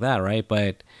humans like that, right?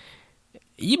 But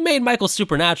you made Michael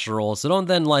supernatural, so don't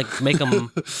then like make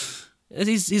him.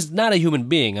 He's not a human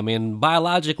being. I mean,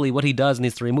 biologically, what he does in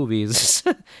these three movies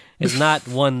is not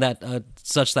one that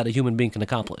such that a human being can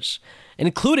accomplish,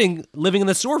 including living in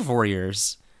the sewer for 4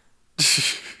 years.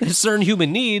 There's certain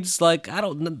human needs, like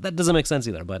that doesn't make sense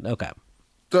either. But okay.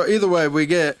 So either way, we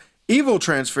get evil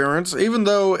transference, even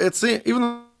though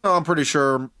I'm pretty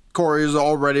sure Corey is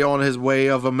already on his way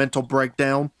of a mental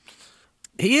breakdown.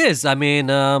 He is. I mean,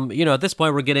 you know, at this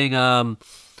point, we're getting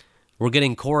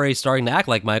Corey starting to act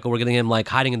like Michael. We're getting him like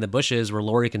hiding in the bushes where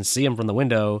Laurie can see him from the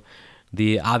window.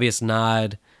 The obvious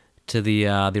nod to the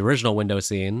original window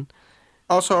scene.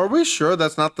 Also, are we sure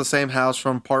that's not the same house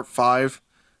from Part 5?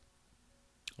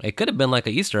 It could have been like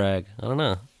an Easter egg. I don't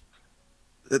know.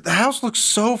 The house looks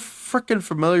so freaking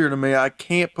familiar to me. I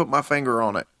can't put my finger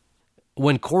on it.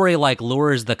 When Corey like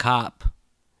lures the cop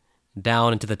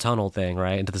down into the tunnel thing,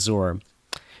 right, into the sewer.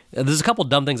 There's a couple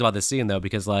dumb things about this scene though,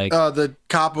 because like the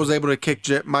cop was able to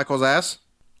kick Michael's ass.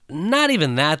 Not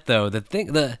even that though.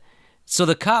 So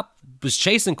the cop was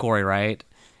chasing Corey, right,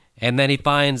 and then he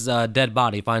finds a dead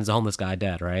body. He finds the homeless guy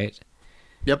dead, right.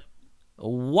 Yep.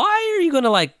 Why are you gonna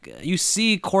like? You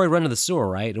see Corey run to the sewer,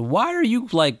 right? Why are you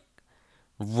like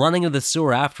running into the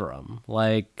sewer after him?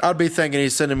 Like, I'd be thinking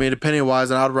he's sending me to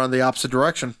Pennywise, and I'd run the opposite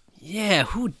direction. yeah,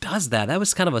 who does that? That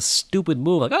was kind of a stupid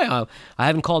move. Like, oh, I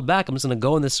haven't called back. I'm just gonna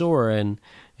go in the sewer and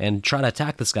try to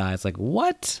attack this guy. It's like,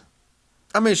 what?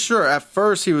 I mean, sure, at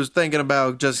first he was thinking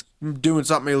about just doing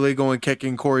something illegal and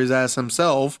kicking Corey's ass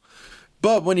himself.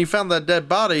 But when he found that dead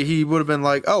body, he would have been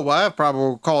like, oh, well, I have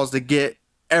probable cause to get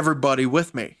everybody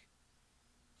with me.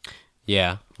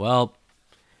 Yeah, well,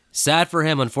 sad for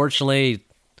him. Unfortunately,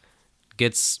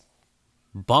 gets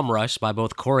bum rushed by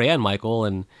both Corey and Michael,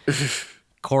 and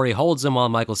Corey holds him while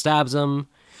Michael stabs him,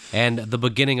 and the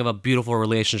beginning of a beautiful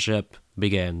relationship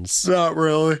begins. Not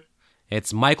really.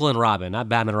 It's Michael and Robin, not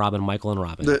Batman and Robin, Michael and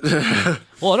Robin.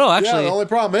 Well, no, actually. Yeah, the only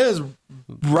problem is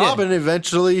Robin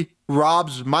eventually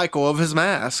robs Michael of his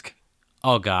mask.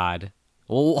 Oh, God.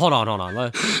 Well, hold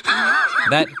on.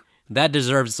 That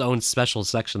deserves its own special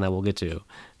section that we'll get to.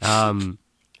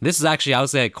 This is actually, I would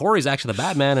say, Corey's actually the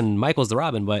Batman and Michael's the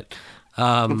Robin, but...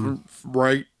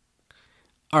 Right.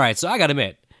 All right, so I gotta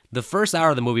admit, the first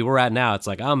hour of the movie we're at now, it's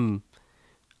like, I'm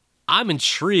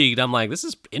intrigued. I'm like, this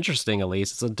is interesting, at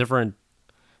least. It's a different...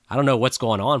 I don't know what's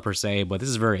going on, per se, but this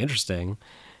is very interesting.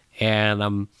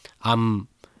 And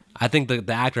I think the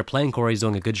actor playing Corey is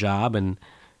doing a good job, and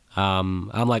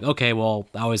I'm like, okay, well,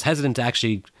 I was hesitant to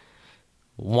actually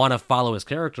want to follow his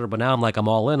character, but now I'm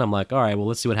all in. I'm like, all right, well,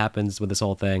 let's see what happens with this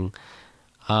whole thing.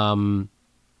 And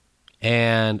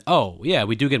oh yeah,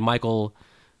 we do get Michael,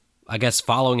 I guess,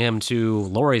 following him to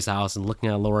Laurie's house and looking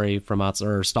at Laurie from outside,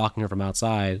 or stalking her from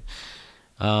outside.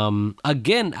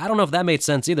 Again, I don't know if that made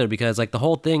sense either, because like the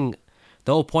whole point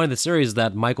of the series is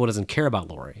that Michael doesn't care about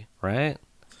Laurie, right?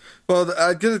 Well,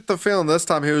 I get the feeling this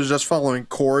time he was just following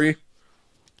Corey.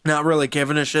 not really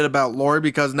giving a shit about Laurie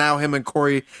because now him and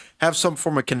Corey have some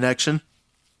form of connection.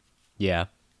 Yeah.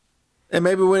 And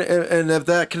maybe and if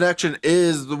that connection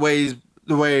is the way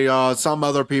some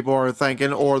other people are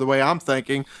thinking or the way I'm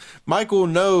thinking, Michael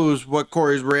knows what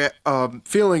Corey's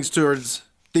feelings towards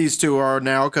these two are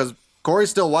now because Corey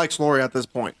still likes Laurie at this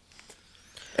point.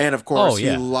 And of course,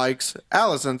 he likes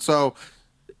Allison. So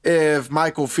if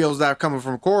Michael feels that coming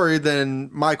from Corey, then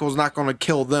Michael's not going to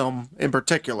kill them in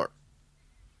particular.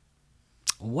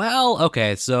 Well,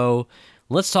 okay, so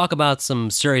let's talk about some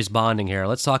serious bonding here.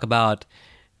 Let's talk about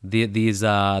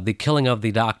the killing of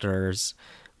the doctors,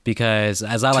 because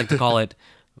as I like to call it,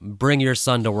 bring your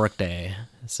son to work day.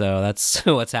 So that's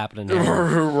what's happening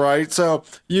here. Right. So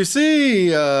you see,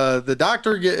 the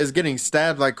doctor is getting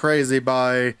stabbed like crazy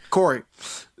by Corey.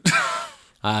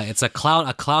 It's a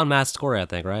clown masked Corey, I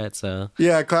think, right? It's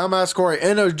yeah, clown masked Corey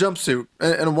in a jumpsuit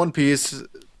and a one piece,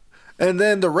 and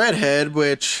then the redhead,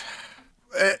 which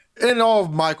in all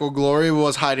of Michael glory,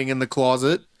 was hiding in the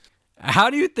closet. How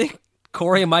do you think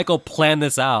Corey and Michael planned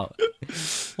this out?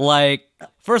 Like,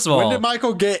 first of all, when did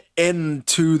Michael get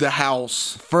into the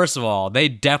house? First of all, they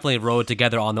definitely rode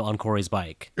together on Corey's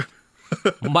bike.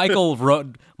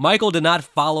 Michael did not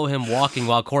follow him walking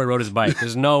while Corey rode his bike.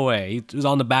 There's no way. He was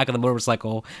on the back of the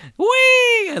motorcycle,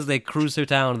 whee, as they cruised through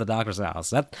town to the doctor's house.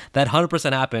 That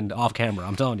 100% happened off camera,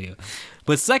 I'm telling you.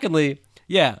 But secondly,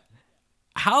 yeah,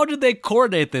 how did they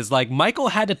coordinate this? Like, Michael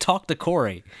had to talk to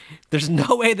Corey. There's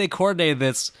no way they coordinated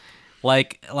this,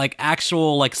 like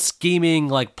actual like scheming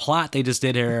like plot they just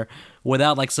did here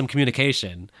without like some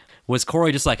communication. Was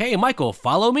Corey just like, hey, Michael,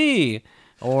 follow me?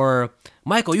 Or,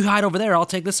 Michael, you hide over there, I'll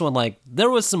take this one. Like, there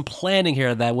was some planning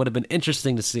here that would have been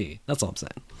interesting to see. That's all I'm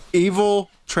saying. Evil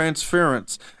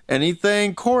transference.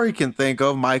 Anything Corey can think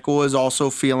of, Michael is also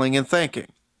feeling and thinking.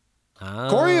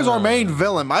 Corey is our main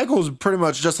villain. Michael's pretty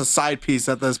much just a side piece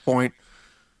at this point.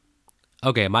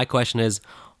 Okay, my question is,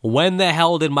 when the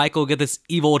hell did Michael get this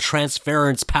evil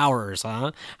transference powers,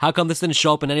 huh? How come this didn't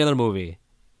show up in any other movie?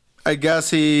 I guess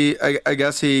he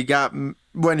got,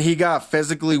 when he got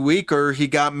physically weaker, he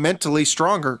got mentally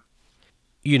stronger.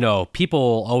 You know,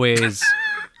 people always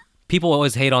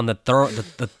hate on the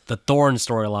Thorn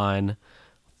storyline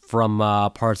from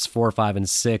parts 4, 5, and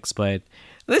 6, but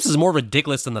this is more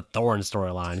ridiculous than the Thorn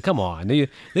storyline. Come on, this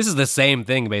is the same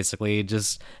thing basically,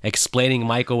 just explaining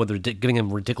Michael with giving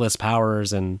him ridiculous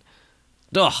powers and,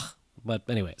 ugh. But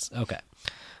anyways, okay.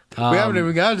 We haven't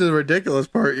even gotten to the ridiculous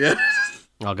part yet.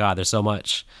 Oh God, there's so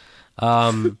much.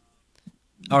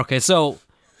 Okay, so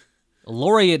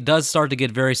Laurie does start to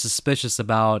get very suspicious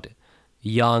about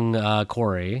young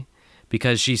Corey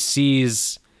because she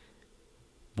sees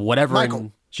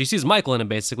she sees Michael in him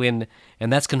basically, and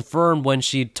that's confirmed when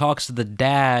she talks to the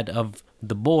dad of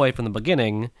the boy from the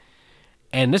beginning.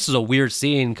 And this is a weird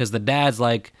scene because the dad's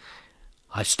like,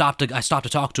 I stopped to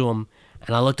talk to him,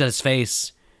 and I looked at his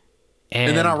face,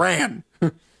 and then I ran.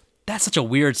 That's such a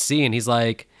weird scene. He's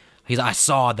like, I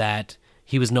saw that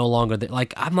he was no longer there.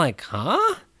 Like, I'm like,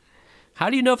 huh? How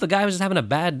do you know if the guy was just having a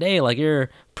bad day? Like, you're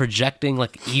projecting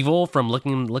like evil from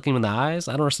looking him in the eyes?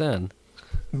 I don't understand.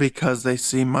 Because they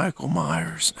see Michael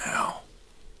Myers now.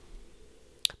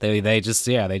 They're like,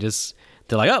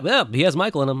 oh yeah, he has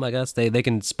Michael in him. I guess they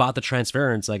can spot the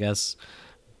transference. I guess.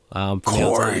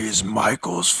 Corey's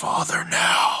Michael's father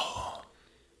now.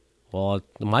 Well,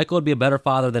 Michael would be a better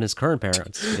father than his current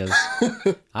parents because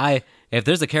if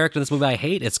there's a character in this movie I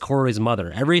hate, it's Corey's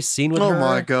mother. Every scene with her. Oh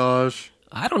my gosh!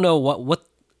 I don't know what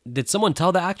did someone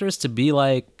tell the actress to be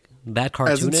like that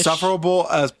cartoonish? As insufferable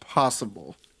as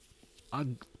possible.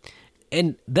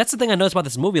 And that's the thing I noticed about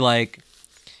this movie. Like,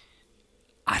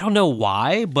 I don't know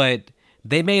why, but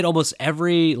they made almost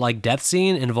every like death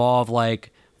scene involve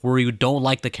like where you don't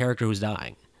like the character who's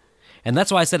dying, and that's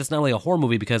why I said it's not really a horror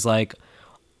movie because like.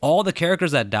 All the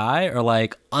characters that die are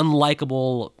like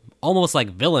unlikable, almost like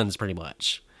villains, pretty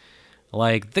much.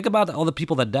 Like, think about all the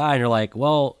people that die, and you're like,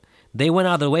 well, they went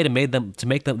out of their way to make them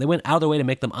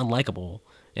unlikable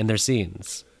in their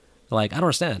scenes. Like, I don't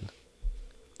understand.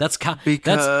 That's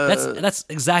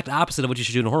exact opposite of what you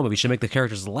should do in a horror movie. You should make the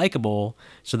characters likable,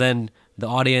 so then the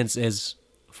audience is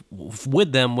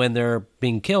with them when they're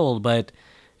being killed. But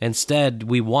instead,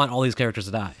 we want all these characters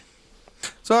to die.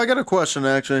 So I got a question,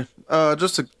 actually.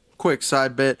 Just a quick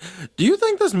side bit. Do you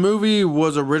think this movie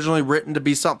was originally written to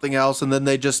be something else, and then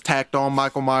they just tacked on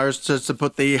Michael Myers to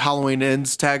put the Halloween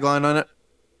Ends tagline on it?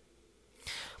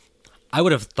 I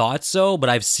would have thought so, but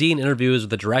I've seen interviews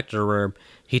with the director where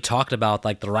he talked about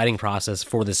like the writing process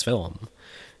for this film.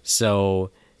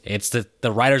 So it's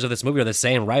the writers of this movie are the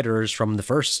same writers from the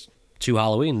first two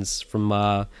Halloweens from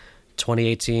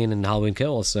 2018 and Halloween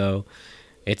Kills. So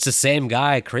It's the same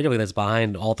guy creatively that's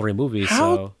behind all three movies.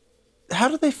 So How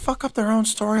do they fuck up their own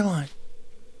storyline?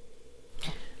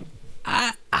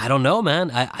 I don't know,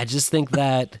 man. I just think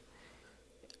that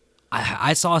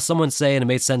I saw someone say, and it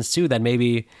made sense too, that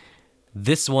maybe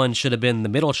this one should have been the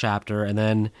middle chapter, and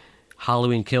then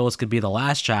Halloween Kills could be the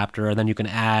last chapter, and then you can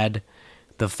add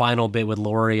the final bit with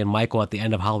Laurie and Michael at the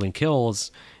end of Halloween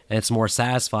Kills, and it's more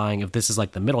satisfying if this is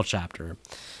like the middle chapter.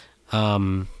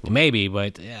 Maybe,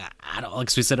 but yeah, I don't. Like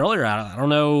we said earlier, I don't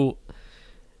know.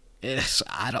 It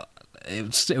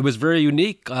was very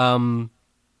unique.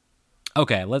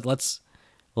 Okay, let's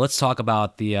talk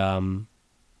about the.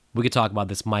 We could talk about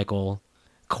this Michael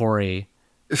Corey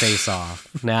face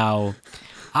off. Now,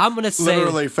 I'm gonna say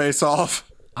Literally face off.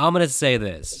 I'm gonna say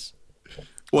this.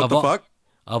 What the fuck?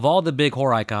 Of all the big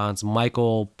horror icons,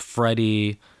 Michael,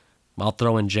 Freddy, I'll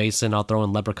throw in Jason, I'll throw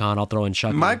in Leprechaun, I'll throw in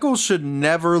Chucky. Michael should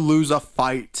never lose a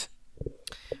fight.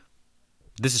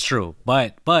 This is true,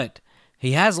 but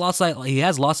he has lost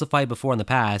a fight before in the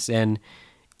past, and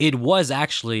it was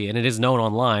actually, and it is known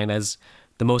online as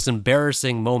the most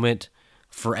embarrassing moment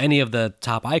for any of the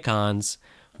top icons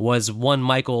was one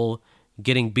Michael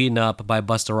getting beaten up by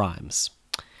Busta Rhymes.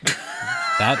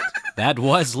 That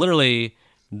was literally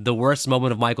the worst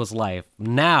moment of Michael's life.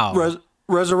 Now,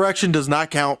 Resurrection does not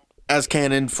count as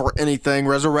canon for anything.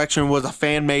 Resurrection was a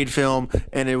fan-made film,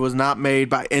 and it was not made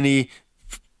by any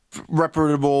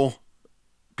reputable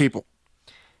people.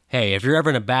 hey, if you're ever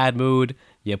in a bad mood,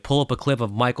 you pull up a clip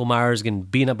of Michael Myers getting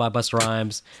beaten up by Busta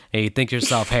Rhymes, and you think to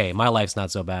yourself, hey, my life's not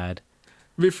so bad.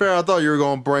 To be fair, I thought you were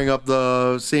going to bring up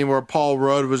the scene where Paul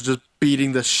Rudd was just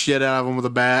beating the shit out of him with a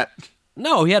bat.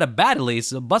 No, he had a bat at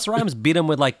least. Busta Rhymes beat him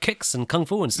with like kicks and kung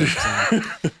fu and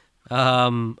stuff.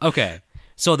 So. Okay,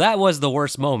 so that was the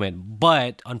worst moment.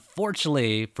 But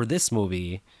unfortunately for this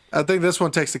movie, I think this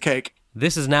one takes the cake.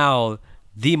 this is now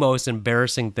the most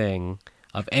embarrassing thing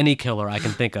of any killer I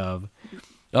can think of.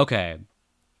 Okay,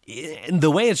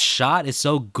 the way it's shot is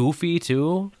so goofy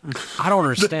too. I don't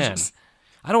understand.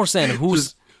 I don't understand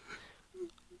who's.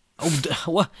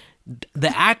 What?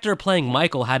 The actor playing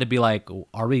Michael had to be like,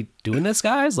 "Are we doing this,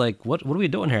 guys? Like, what are we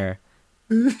doing here?"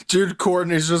 Jude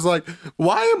Courtney's just like,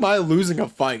 why am I losing a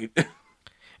fight? And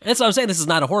that's what I'm saying. This is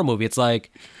not a horror movie. It's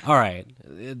like, all right,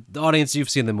 the audience, you've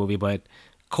seen the movie, but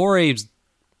Corey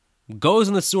goes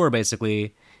in the sewer,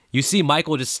 basically. You see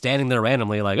Michael just standing there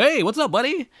randomly, like, hey, what's up,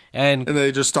 buddy? And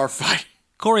they just start fighting.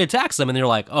 Corey attacks him, and you're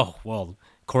like, oh, well,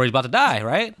 Corey's about to die,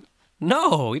 right?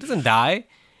 No, he doesn't die.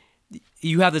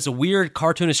 You have this weird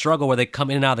cartoonish struggle where they come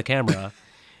in and out of the camera,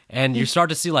 and you start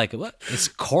to see, like, what? Is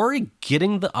Corey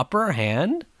getting the upper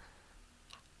hand?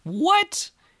 What?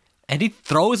 And he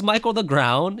throws Michael to the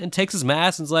ground and takes his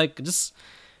mask and is like, just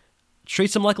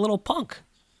treats him like a little punk.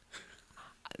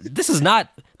 This is not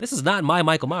my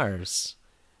Michael Myers.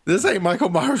 This ain't Michael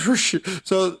Myers for shit.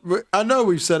 So I know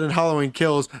we've said in Halloween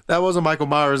Kills that wasn't Michael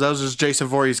Myers. That was just Jason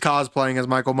Voorhees cosplaying as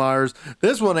Michael Myers.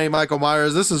 This one ain't Michael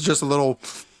Myers. This is just a little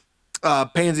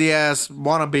pansy ass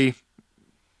wannabe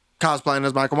cosplaying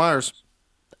as Michael Myers.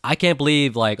 I can't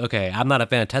believe, like, okay, I'm not a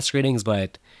fan of test screenings,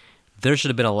 but there should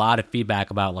have been a lot of feedback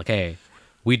about, like, hey,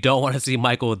 we don't want to see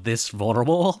Michael this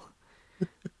vulnerable.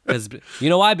 Because you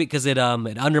know why? Because it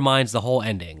undermines the whole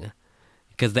ending.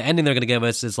 Because the ending they're going to give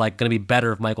us is like going to be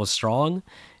better if Michael's strong,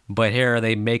 but here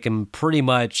they make him pretty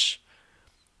much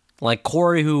like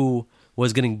Corey, who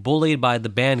was getting bullied by the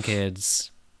band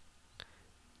kids,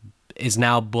 is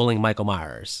now bullying Michael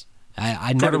Myers.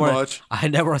 I never want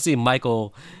to see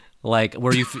Michael like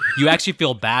where you actually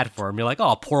feel bad for him. You're like,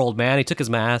 oh, poor old man. He took his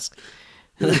mask.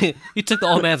 He took the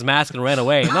old man's mask and ran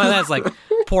away. No, that's like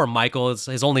poor Michael.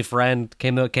 His only friend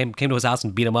came to his house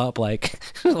and beat him up. Like,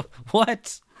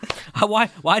 what?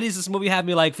 Why does this movie have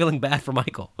me like feeling bad for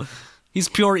Michael? He's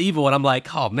pure evil, and I'm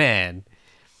like, oh man.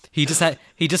 He just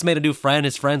made a new friend.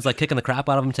 His friend's like kicking the crap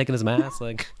out of him, taking his mask.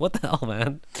 Like, what the hell,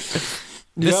 man?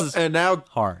 This is and now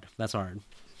hard. That's hard.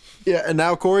 Yeah, and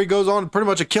now Corey goes on pretty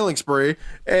much a killing spree,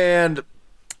 and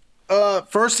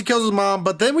first he kills his mom,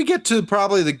 but then we get to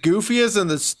probably the goofiest and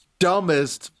the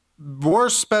dumbest,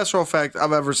 worst special effect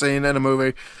I've ever seen in a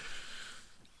movie.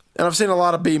 And I've seen a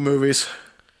lot of B movies.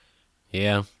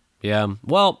 Yeah.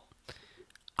 Well,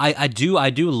 I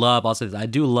do love. I'll say this. I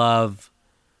do love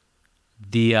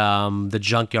the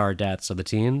junkyard deaths of the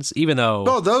teens, even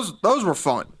though those were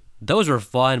fun. Those were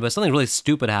fun, but something really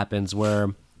stupid happens where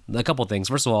a couple things.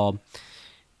 First of all,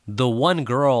 the one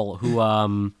girl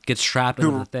who gets trapped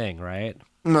into the thing, right?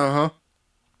 Uh-huh.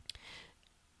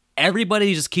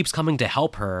 Everybody just keeps coming to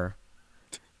help her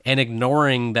and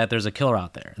ignoring that there's a killer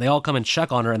out there. They all come and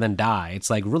check on her and then die. It's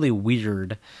like really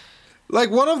weird. Like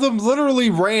one of them literally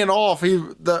ran off. I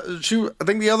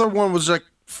think the other one was like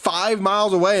 5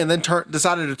 miles away, and then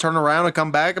decided to turn around and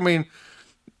come back. I mean,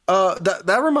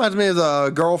 that reminds me of the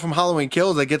girl from Halloween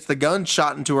Kills that gets the gun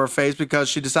shot into her face because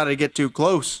she decided to get too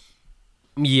close.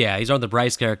 Yeah, these are the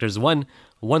Bryce characters. One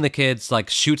of the kids like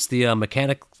shoots the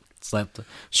mechanic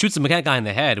guy in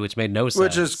the head, which made no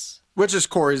sense. Which is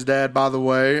Corey's dad, by the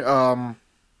way. Oh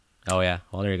yeah,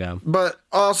 well there you go. But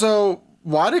also,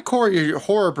 why did Corey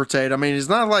horror portray? I mean, it's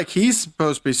not like he's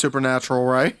supposed to be supernatural,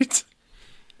 right?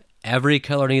 Every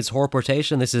killer needs horror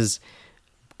portation. This is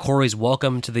Corey's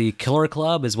welcome to the killer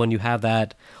club, is when you have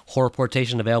that horror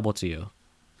portation available to you.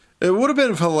 It would have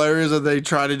been hilarious if they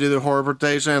tried to do the horror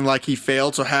portation and like he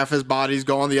failed, so half his body's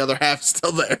gone, the other half's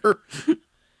still there.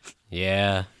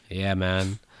 Yeah,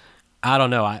 man. I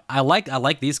don't know. I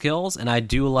like these kills, and I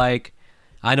do like.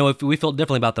 I know if we feel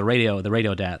differently about the radio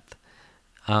death.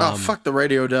 Oh fuck the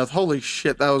radio death! Holy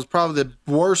shit, that was probably the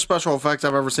worst special effects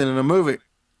I've ever seen in a movie.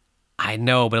 I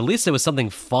know, but at least it was something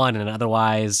fun and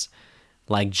otherwise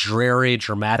like dreary,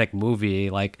 dramatic movie.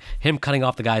 Like him cutting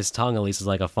off the guy's tongue at least is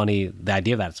like a funny. The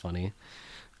idea of that's funny.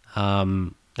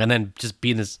 And then just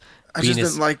being this. I just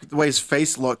didn't like the way his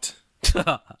face looked.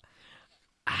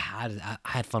 I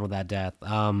had fun with that death.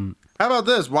 How about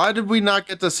this? Why did we not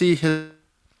get to see his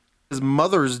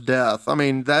mother's death? I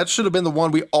mean, that should have been the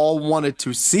one we all wanted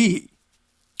to see.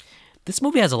 This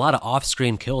movie has a lot of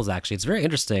off-screen kills, actually. It's very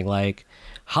interesting. Like,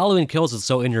 Halloween Kills is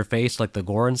so in your face, like the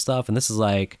gore and stuff, and this is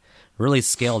like really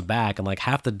scaled back, and like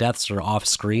half the deaths are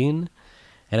off-screen,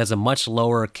 and has a much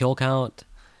lower kill count.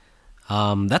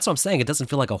 That's what I'm saying. It doesn't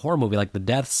feel like a horror movie. Like the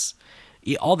deaths,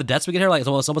 all the deaths we get here, like it's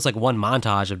almost like one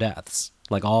montage of deaths,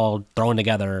 like all thrown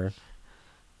together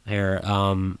here.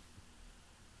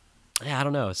 Yeah, I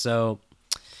don't know. So,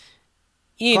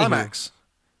 climax.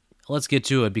 Let's get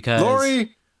to it because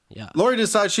Laurie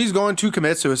decides she's going to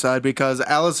commit suicide because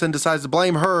Allison decides to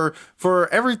blame her for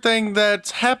everything that's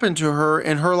happened to her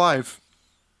in her life.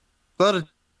 But a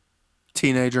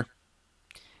teenager.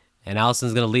 And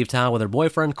Allison's going to leave town with her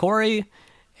boyfriend, Corey,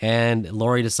 and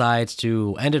Laurie decides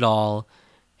to end it all.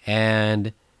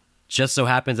 And just so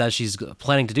happens as she's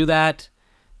planning to do that,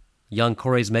 young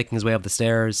Corey's making his way up the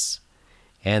stairs.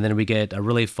 And then we get a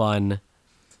really fun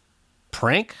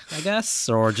prank, I guess,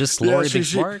 or just Laurie being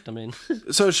smart. I mean,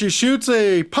 so she shoots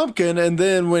a pumpkin, and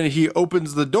then when he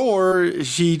opens the door,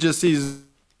 she just sees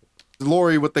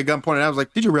Laurie with the gun pointed out. I was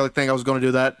like, "Did you really think I was going to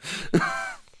do that?"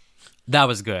 That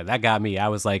was good. That got me. I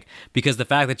was like, because the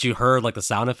fact that you heard like the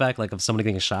sound effect, like of somebody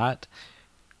getting shot,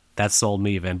 that sold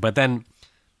me even. But then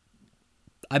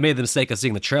I made the mistake of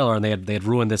seeing the trailer, and they had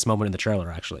ruined this moment in the trailer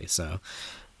actually. So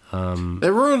they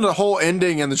ruined the whole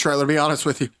ending in the trailer. To be honest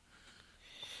with you.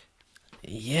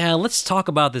 Yeah, let's talk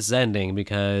about this ending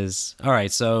because, all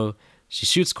right, so she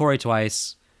shoots Corey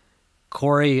twice.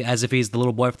 Corey, as if he's the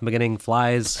little boy from the beginning,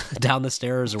 flies down the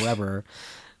stairs or whatever.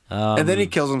 And then he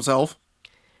kills himself.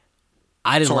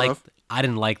 I didn't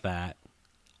like that.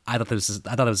 I thought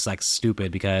it was like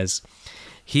stupid because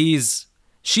she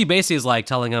basically is like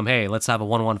telling him, "Hey, let's have a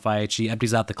 1-on-1 fight." She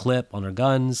empties out the clip on her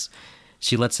guns.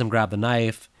 She lets him grab the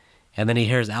knife, and then he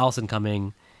hears Allison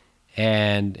coming,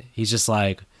 and he's just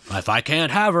like, "If I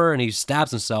can't have her," and he stabs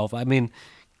himself. I mean,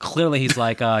 clearly he's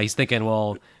like, he's thinking,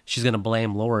 well, she's going to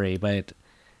blame Laurie, but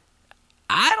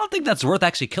I don't think that's worth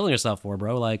actually killing yourself for,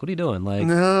 bro. Like, what are you doing? Like,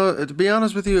 no, to be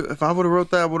honest with you, if I would have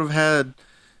wrote that, I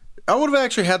would have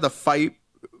actually had the fight,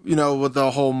 with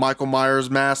the whole Michael Myers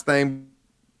mask thing,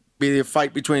 be the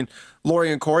fight between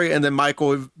Laurie and Corey, and then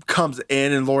Michael comes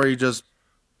in and Laurie just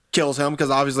kills him, because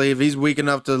obviously if he's weak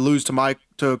enough to lose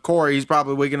to Corey, he's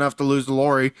probably weak enough to lose to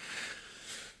Laurie.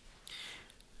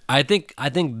 I think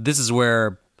this is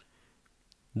where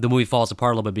the movie falls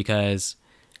apart a little bit, because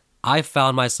I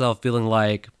found myself feeling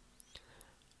like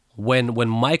when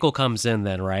Michael comes in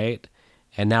then, right?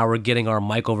 And now we're getting our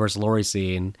Michael versus Laurie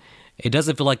scene. It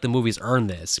doesn't feel like the movie's earned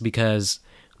this, because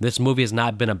this movie has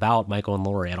not been about Michael and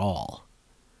Laurie at all.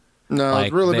 No,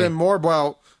 it's really been more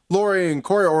about Laurie and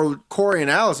Corey, or Corey and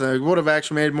Allison. It would have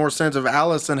actually made more sense if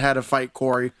Allison had to fight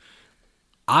Corey.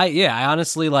 I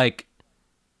honestly like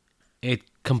it.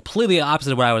 Completely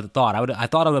opposite of what I would have thought. I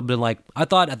thought at the beginning of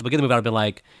the movie I would have been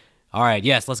like, all right,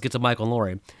 yes, let's get to Michael and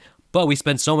Laurie. But we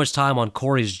spent so much time on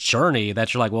Corey's journey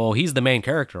that you're like, well, he's the main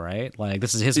character, right? Like,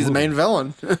 this is his movie. He's the main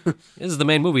villain. This is the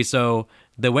main movie. So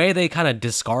the way they kind of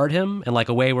discard him in like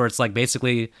a way where it's like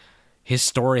basically his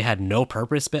story had no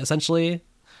purpose, essentially.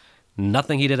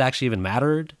 Nothing he did actually even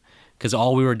mattered, because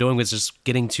all we were doing was just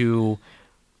getting to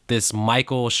this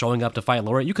Michael showing up to fight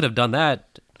Laurie. You could have done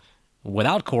that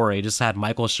without Corey, just had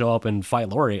Michael show up and fight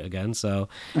Laurie again. So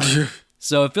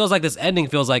So it feels like this ending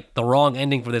feels like the wrong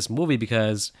ending for this movie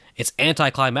because it's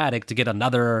anticlimactic to get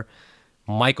another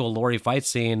Michael Laurie fight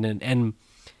scene, and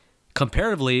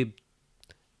comparatively,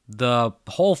 the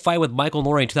whole fight with Michael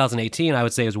Laurie in 2018, I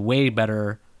would say, is way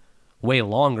better, way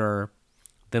longer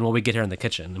than what we get here in the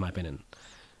kitchen, in my opinion.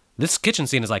 This kitchen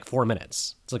scene is like 4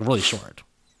 minutes. It's like really short.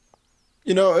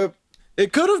 You know,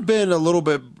 it could have been a little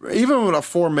bit, even with a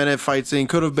 4-minute fight scene,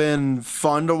 could have been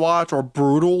fun to watch or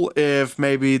brutal if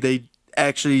maybe they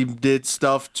actually did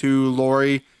stuff to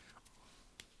Laurie,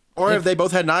 or if they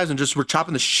both had knives and just were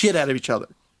chopping the shit out of each other.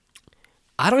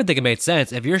 I don't think it made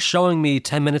sense. If you're showing me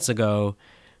 10 minutes ago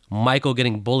Michael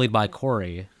getting bullied by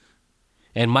Corey,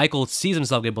 and Michael sees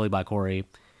himself get bullied by Corey,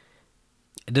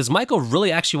 does Michael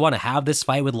really actually want to have this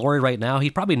fight with Laurie right now?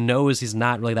 He probably knows he's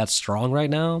not really that strong right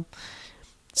now.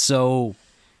 So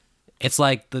it's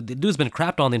like the dude's been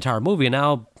crapped on the entire movie, and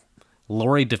now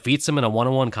Laurie defeats him in a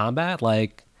one-on-one combat.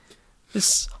 Like,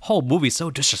 this whole movie's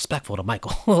so disrespectful to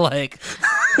Michael. Like,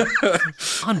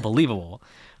 unbelievable.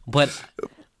 But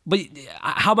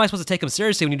how am I supposed to take him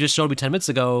seriously when you just showed me 10 minutes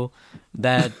ago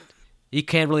that he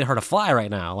can't really hurt a fly right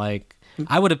now? Like,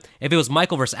 I would have, if it was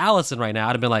Michael versus Allison right now,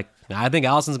 I'd have been like, I think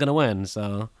Allison's going to win.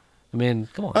 So, I mean,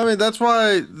 come on. I mean, that's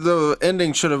why the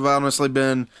ending should have honestly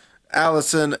been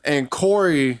Allison and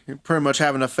Corey pretty much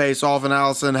having to face off and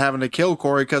Allison having to kill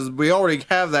Corey, because we already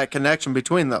have that connection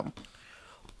between them.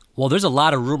 Well, there's a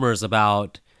lot of rumors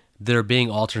about there being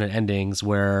alternate endings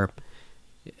where,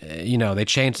 you know, they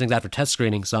change things after test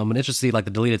screening. So I'm interested to see like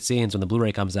the deleted scenes when the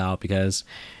Blu-ray comes out, because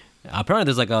apparently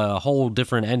there's like a whole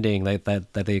different ending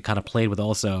that they kind of played with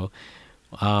also,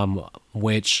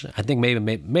 which I think may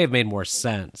have made more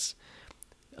sense.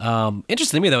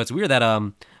 Interesting to me though, it's weird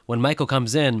that when Michael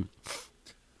comes in,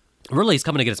 really he's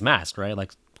coming to get his mask, right?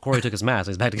 Like Corey took his mask,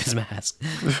 he's back to get his mask.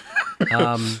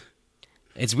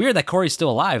 It's weird that Corey's still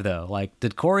alive, though. Like,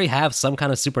 did Corey have some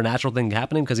kind of supernatural thing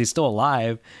happening? Because he's still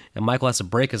alive, and Michael has to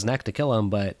break his neck to kill him,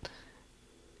 but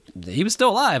he was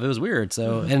still alive. It was weird.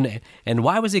 So, and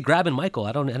why was he grabbing Michael?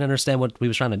 I don't understand what he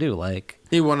was trying to do. Like,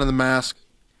 He wanted the mask.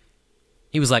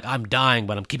 he was like, "I'm dying,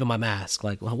 but I'm keeping my mask."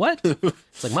 Like, well, what?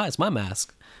 It's like it's my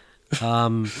mask.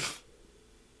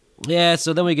 Yeah.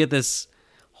 So then we get this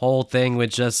whole thing with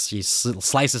just he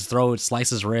slices throat,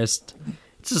 slices wrist.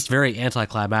 It's just very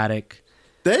anticlimactic.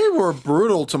 They were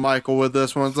brutal to Michael with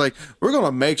this one. It's like, we're going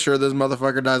to make sure this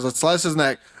motherfucker dies. Let's slice his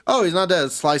neck. Oh, he's not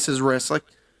dead. Slice his wrist. Like,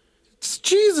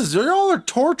 Jesus, y'all are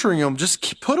torturing him.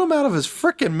 Just put him out of his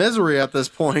freaking misery at this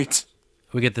point.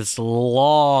 We get this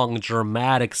long,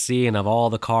 dramatic scene of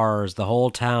all the cars. The whole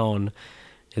town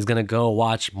is going to go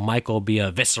watch Michael be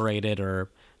eviscerated, or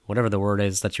whatever the word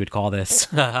is that you would call this.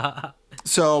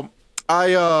 So,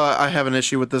 I have an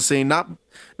issue with this scene. Not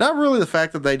really the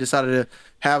fact that they decided to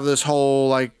have this whole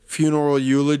like funeral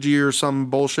eulogy or some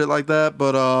bullshit like that,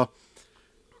 but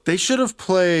they should have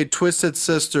played Twisted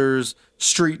Sister's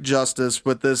Street Justice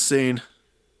with this scene.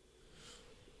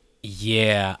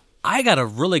 Yeah, I got a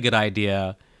really good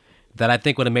idea that I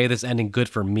think would have made this ending good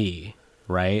for me,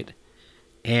 right?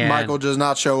 And Michael does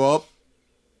not show up.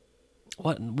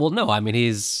 what? Well, no. I mean,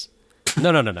 he's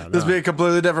no. This would be a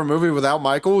completely different movie without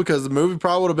Michael, because the movie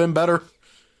probably would have been better.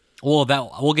 Well,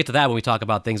 we'll get to that when we talk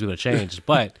about things we would have changed.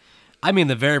 But I mean,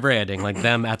 the very, very ending, like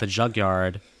them at the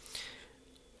junkyard.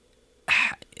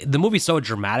 The movie's so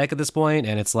dramatic at this point,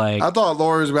 and it's like, I thought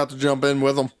Laurie was about to jump in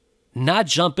with him. not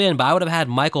jump in, but I would have had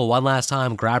Michael one last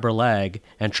time grab her leg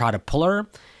and try to pull her,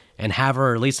 and have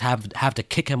her at least have to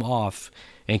kick him off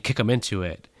and kick him into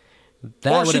it.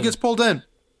 That Or she would've- gets pulled in.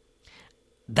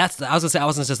 I was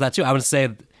gonna say that too. I would say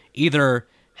either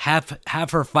have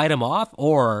her fight him off,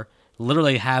 or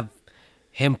literally have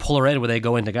him pull her in where they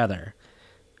go in together.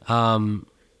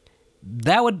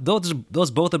 That would those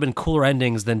both have been cooler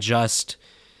endings than just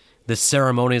the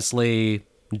ceremoniously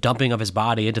dumping of his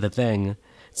body into the thing.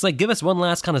 It's like, give us one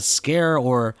last kind of scare,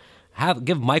 or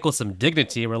give Michael some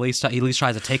dignity, or at least he at least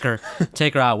tries to take her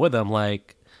out with him.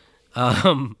 Like,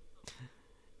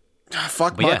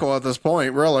 Fuck But yeah. Michael at this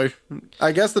point, really.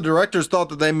 I guess the directors thought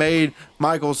that they made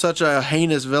Michael such a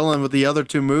heinous villain with the other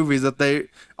two movies that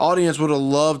audience would have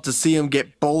loved to see him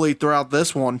get bullied throughout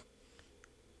this one.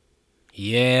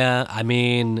 yeah, I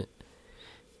mean,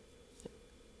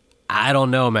 I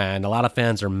don't know, man. A lot of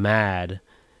fans are mad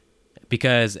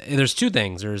because there's two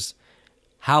things. There's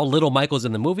how little Michael's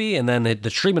in the movie, and then the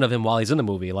treatment of him while he's in the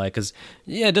movie. Like, because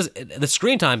the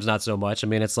screen time's not so much. I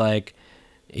mean, it's like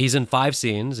he's in 5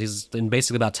 scenes. He's in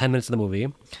basically about 10 minutes of the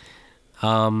movie.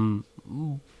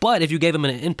 But if you gave him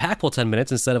an impactful 10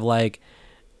 minutes instead of like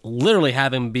literally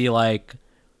have him be like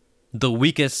the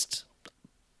weakest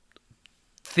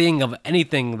thing of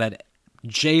anything that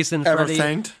Jason, Ever Freddy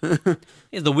thanked?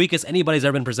 is the weakest anybody's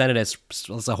ever been presented as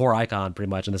a horror icon, pretty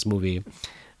much in this movie.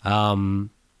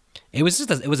 It was just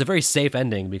it was a very safe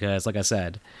ending because, like I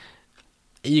said,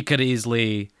 you could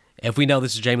easily, if we know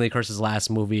this is Jamie Lee Curtis's last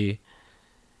movie,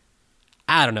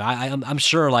 I don't know. I'm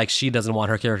sure like she doesn't want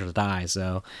her character to die,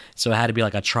 so it had to be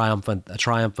like a triumphant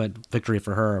victory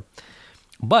for her.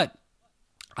 But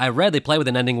I read they play with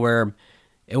an ending where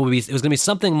it was going to be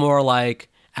something more like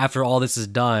after all this is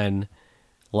done,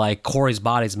 like Corey's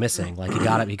body's missing, like he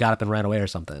got up and ran away or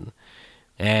something,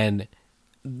 and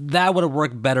that would have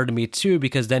worked better to me too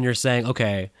because then you're saying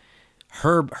okay,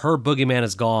 her boogeyman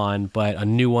is gone, but a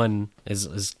new one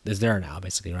is there now,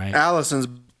 basically, right? Allison's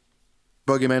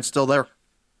boogeyman's still there.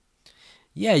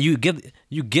 Yeah, you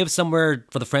give somewhere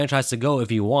for the franchise to go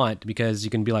if you want, because you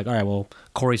can be like, all right, well,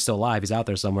 Corey's still alive, he's out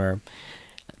there somewhere.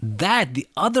 The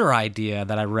other idea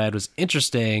that I read was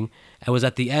interesting, and was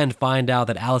at the end find out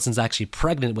that Allison's actually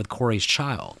pregnant with Corey's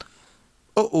child.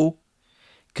 Uh-oh.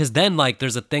 Because then, like,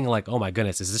 there's a thing like, oh my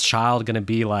goodness, is this child going to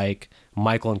be like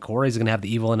Michael and Corey? Is he going to have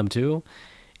the evil in him too?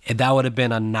 And that would have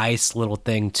been a nice little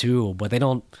thing too, but they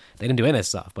didn't do any of this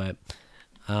stuff. But,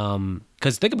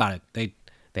 because think about it,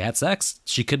 they had sex.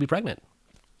 She could be pregnant.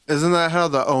 Isn't that how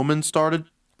The Omen started?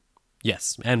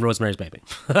 Yes, and Rosemary's Baby.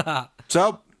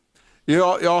 So,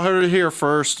 y'all heard it here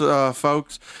first,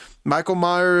 folks.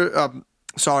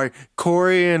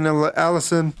 Corey and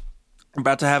Allison are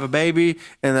about to have a baby,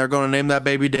 and they're going to name that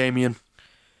baby Damien.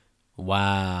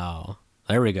 Wow.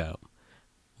 There we go.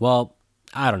 Well,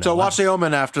 I don't know. So watch The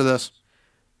Omen after this.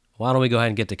 Why don't we go ahead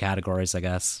and get to categories, I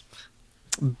guess.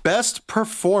 Best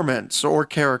performance or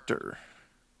character.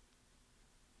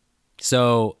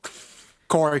 So,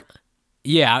 Corey.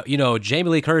 yeah, Jamie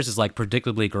Lee Curtis is like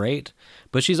predictably great,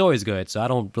 but she's always good. So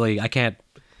I can't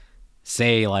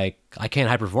say like I can't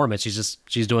high perform it.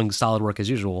 She's doing solid work as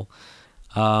usual.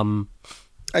 I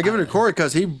give it to Corey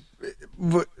because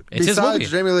besides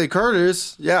Jamie Lee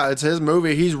Curtis, yeah, it's his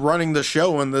movie. He's running the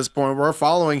show in this point. We're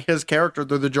following his character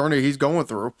through the journey he's going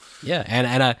through. Yeah,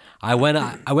 and I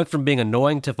went from being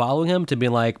annoying to following him to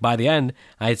being like, by the end,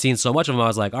 I had seen so much of him, I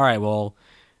was like, all right, well,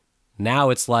 now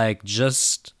it's like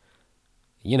just,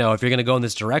 if you're going to go in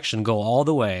this direction, go all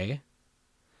the way.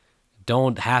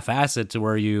 Don't half-ass it to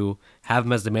where you have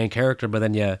him as the main character, but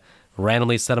then you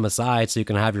randomly set him aside so you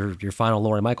can have your final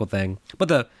Laurie Michael thing.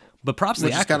 But props to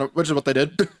the actor. Which is what they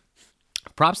did.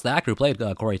 Props to the actor who played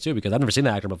Corey too, because I've never seen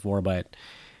the actor before, but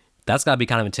that's got to be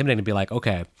kind of intimidating to be like,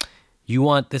 okay, you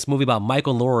want this movie about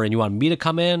Michael and Laurie and you want me to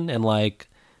come in and like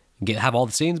have all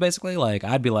the scenes basically? Like,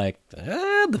 I'd be like,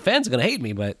 the fans are going to hate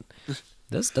me, but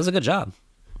this does a good job.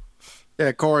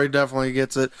 Yeah, Corey definitely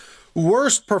gets it.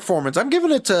 Worst performance. I'm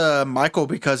giving it to Michael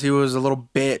because he was a little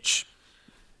bitch.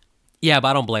 Yeah, but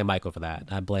I don't blame Michael for that.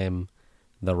 I blame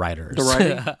the writers. The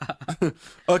writing?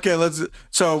 Okay,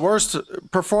 so worst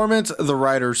performance, the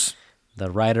writers.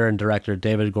 The writer and director,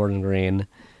 David Gordon Green.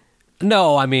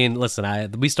 No, I mean,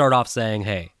 listen, we start off saying,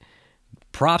 hey,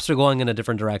 props are going in a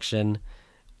different direction,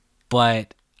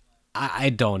 but I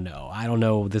don't know. I don't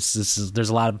know. There's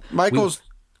a lot of...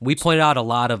 We pointed out a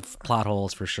lot of plot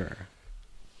holes for sure.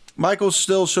 Michael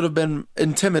still should have been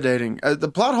intimidating. The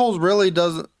plot holes really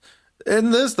doesn't...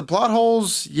 In this, the plot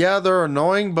holes, yeah, they're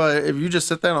annoying, but if you just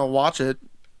sit there and watch it,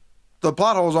 the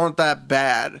plot holes aren't that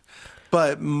bad.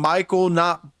 But Michael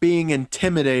not being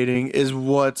intimidating is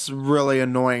what's really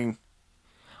annoying.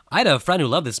 I had a friend who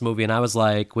loved this movie, and I was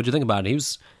like, what'd you think about it? He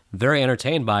was very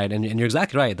entertained by it, and you're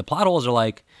exactly right. The plot holes are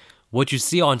like what you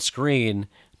see on screen.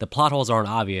 The plot holes aren't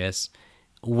obvious.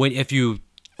 If you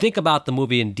think about the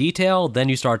movie in detail, then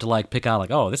you start to like pick out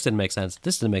like, oh, this didn't make sense.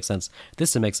 This didn't make sense.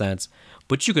 This didn't make sense.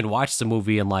 But you can watch the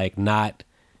movie and like not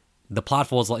the plot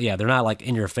holes. Yeah, they're not like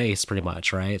in your face pretty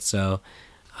much, right? So,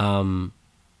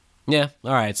 yeah.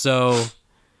 All right. So,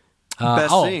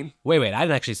 best scene. Wait. I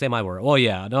didn't actually say my word. Oh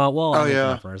yeah. No. Well. Oh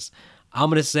yeah. First, I'm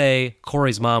gonna say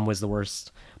Corey's mom was the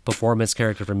worst performance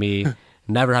character for me.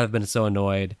 Never have been so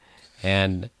annoyed,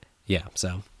 and yeah.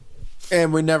 So.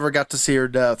 And we never got to see her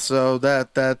death, so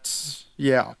that's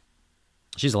yeah.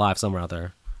 She's alive somewhere out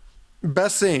there.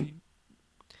 Best scene.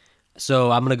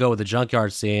 So I'm gonna go with the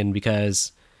junkyard scene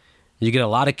because you get a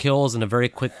lot of kills in a very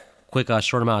quick,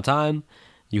 short amount of time.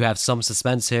 You have some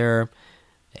suspense here,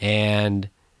 and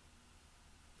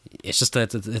it's just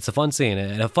it's a fun scene,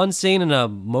 and a fun scene in a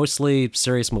mostly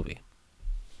serious movie.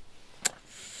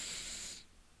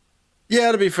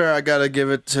 Yeah, to be fair, I gotta give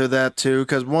it to that too,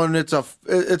 because one, it's a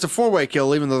 4-way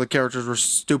kill, even though the characters were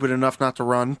stupid enough not to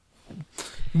run.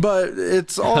 But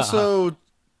it's also,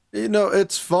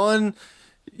 it's fun.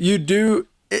 You do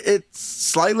it's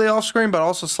slightly off screen, but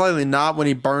also slightly not when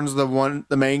he burns the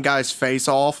main guy's face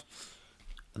off.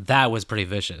 That was pretty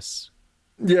vicious.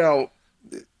 You know,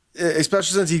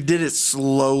 especially since he did it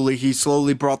slowly. He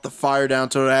slowly brought the fire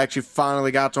down so it actually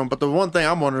finally got to him. But the one thing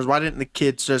I'm wondering is why didn't the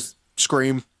kids just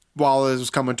scream while it was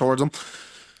coming towards them?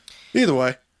 Either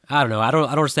way. I don't know. I don't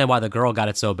understand why the girl got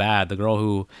it so bad. The girl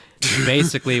who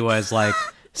basically was like,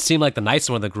 seemed like the nice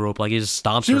one of the group. Like he just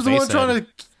stomps her face in.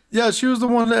 She was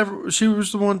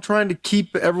the one trying to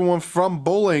keep everyone from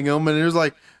bullying him. And it was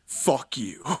like, fuck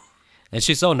you. And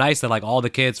she's so nice that like all the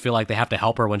kids feel like they have to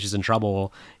help her when she's in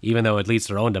trouble, even though it leads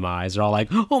to their own demise. They're all like,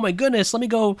 "Oh my goodness, let me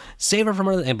go save her from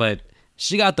her." But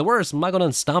she got the worst. Michael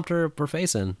done stomped her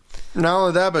face in. Not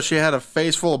only that, but she had a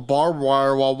face full of barbed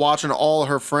wire while watching all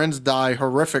her friends die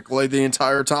horrifically the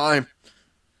entire time.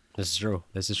 This is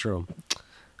true.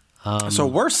 So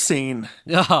worst scene.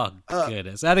 Oh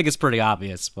goodness, I think it's pretty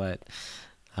obvious, but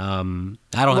I don't.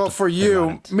 Well, have to for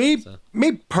you, me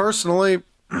personally.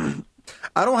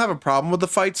 I don't have a problem with the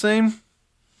fight scene.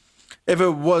 If it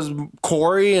was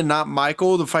Corey and not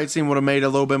Michael, the fight scene would have made a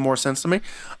little bit more sense to me.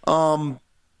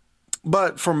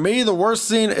 But for me, the worst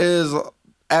scene is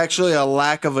actually a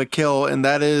lack of a kill, and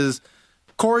that is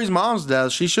Corey's mom's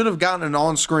death. She should have gotten an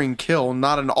on-screen kill,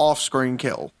 not an off-screen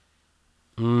kill.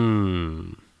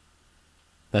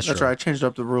 That's right. I changed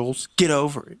up the rules. Get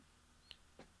over it.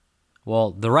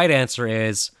 Well, the right answer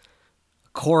is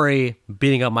Corey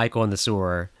beating up Michael in the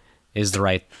sewer. Is the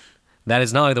right. That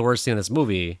is not only the worst scene in this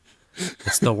movie,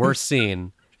 it's the worst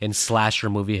scene in slasher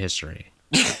movie history.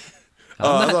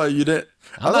 I thought you did.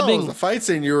 I thought it was the fight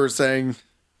scene you were saying.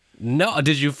 No,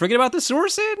 did you forget about the sewer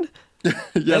scene?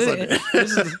 Yes, I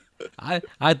did.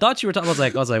 I thought you were talking.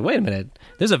 I was like, wait a minute.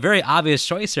 There's a very obvious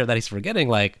choice here that he's forgetting.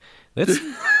 Like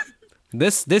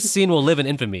this scene will live in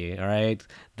infamy. All right,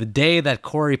 the day that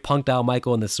Corey punked out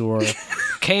Michael in the sewer,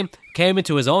 came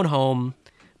into his own home.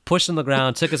 Pushed on the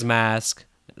ground, took his mask.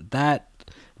 That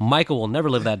Michael will never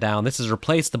live that down. This has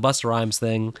replaced the Busta Rhymes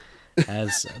thing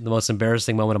as the most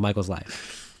embarrassing moment of Michael's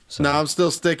life. So, no, I'm still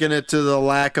sticking it to the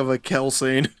lack of a kill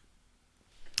scene.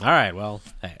 All right, well,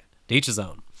 hey, to each his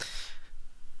own.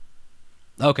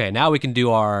 Okay, now we can do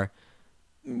our.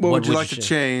 What would you like to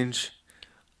change?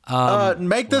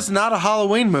 Make this not a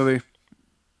Halloween movie.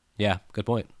 Yeah, good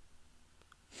point.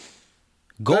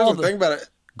 Think about it.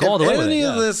 Go all the way with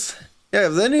it.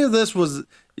 If any of this was,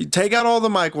 you take out all the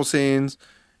Michael scenes,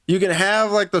 you can have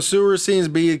like the sewer scenes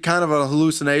be kind of a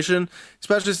hallucination,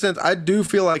 especially since I do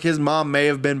feel like his mom may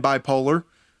have been bipolar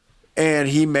and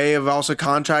he may have also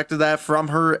contracted that from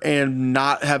her and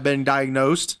not have been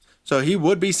diagnosed. So he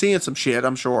would be seeing some shit,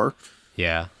 I'm sure.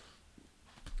 Yeah.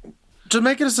 Just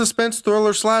make it a suspense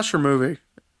thriller slasher movie.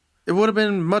 It would have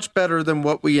been much better than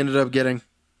what we ended up getting.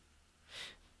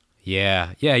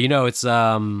 Yeah, you know, it's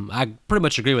I pretty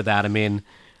much agree with that. I mean,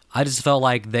 I just felt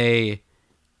like they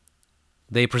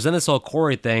presented this whole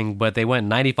Corey thing, but they went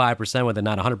 95% with it,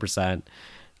 not 100%,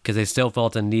 because they still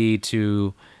felt a need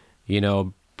to, you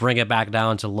know, bring it back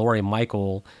down to Laurie and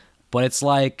Michael. But it's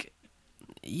like,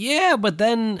 yeah, but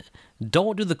then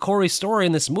don't do the Corey story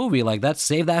in this movie. Like,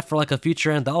 save that for like a future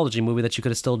anthology movie that you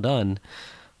could have still done.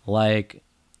 Like,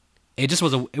 it just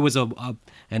was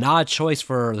an odd choice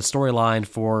for the storyline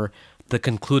for the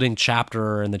concluding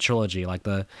chapter in the trilogy, like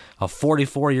a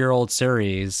 44-year-old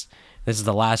series. This is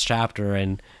the last chapter,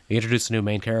 and you introduce a new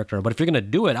main character. But if you're gonna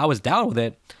do it, I was down with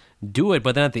it. Do it,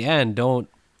 but then at the end, don't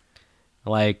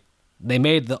they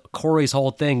made Corey's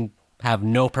whole thing have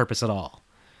no purpose at all.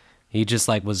 He just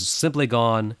was simply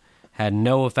gone, had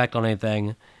no effect on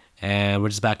anything, and we're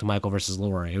just back to Michael versus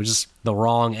Laurie. It was just the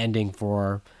wrong ending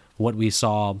for what we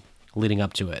saw leading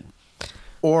up to it.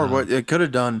 Or what it could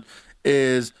have done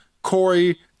is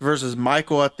Corey versus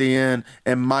Michael at the end,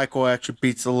 and Michael actually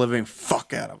beats the living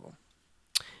fuck out of him.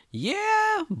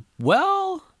 Yeah,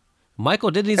 well,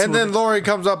 Michael did need some... And then Laurie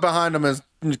comes up behind him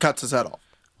and cuts his head off.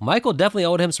 Michael definitely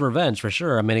owed him some revenge, for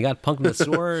sure. I mean, he got punked in the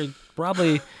sewer.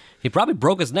 He probably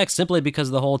broke his neck simply because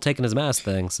of the whole taking his mask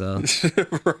thing, so...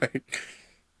 Right.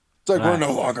 It's like, we're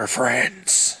no longer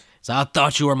friends. So I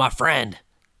thought you were my friend.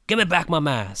 Give me back my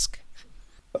mask.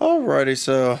 Alrighty,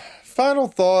 so final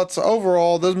thoughts.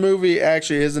 Overall, this movie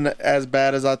actually isn't as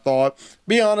bad as I thought.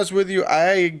 Be honest with you,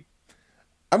 I'm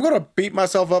going to beat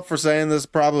myself up for saying this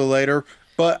probably later,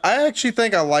 but I actually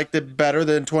think I liked it better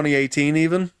than 2018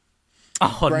 even.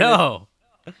 Oh, no.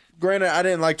 Granted, I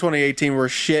didn't like 2018 were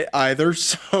shit either,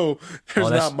 so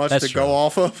there's not much to go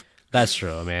off of. That's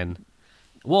true, man.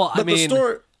 Well, but I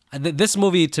mean, this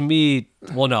movie to me...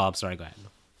 Well, no, I'm sorry, go ahead.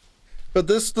 But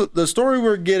the story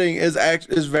we're getting is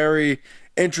very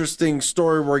interesting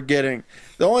story we're getting.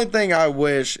 The only thing I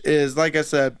wish is, like I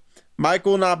said, Mike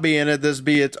will not be in it. This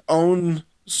be its own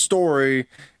story.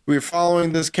 We're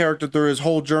following this character through his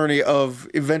whole journey of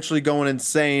eventually going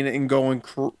insane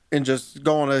and just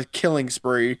going a killing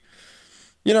spree.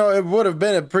 You know, it would have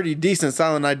been a pretty decent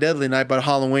Silent Night, Deadly Night, but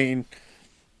Halloween.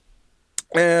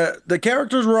 The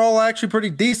characters were all actually pretty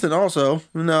decent also.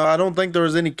 No, I don't think there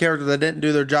was any character that didn't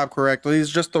do their job correctly.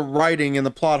 It's just the writing and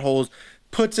the plot holes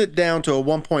puts it down to a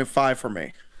 1.5 for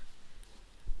me.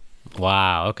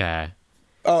 Wow, okay.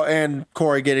 Oh, and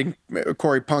Corey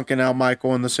punking out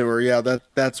Michael in the sewer. Yeah,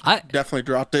 that's definitely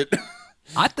dropped it.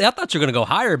 I thought you were going to go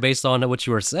higher based on what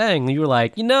you were saying. You were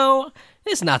like, you know,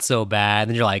 it's not so bad.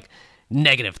 And you're like,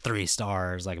 -3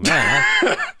 stars. Like, man,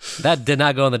 that did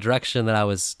not go in the direction that I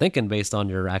was thinking based on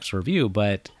your actual review.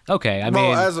 But okay, I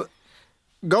mean, as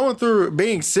going through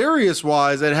being serious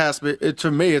wise, it has to be, to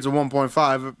me, it's a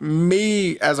 1.5.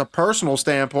 Me, as a personal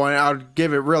standpoint, I would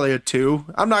give it really a 2.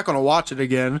 I'm not going to watch it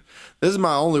again. This is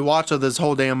my only watch of this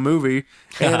whole damn movie,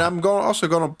 and I'm also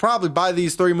going to probably buy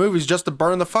these 3 movies just to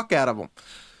burn the fuck out of them.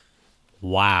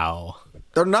 Wow.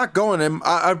 They're not going in.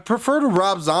 I prefer to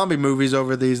Rob Zombie movies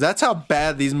over these. That's how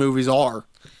bad these movies are.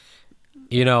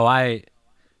 You know, I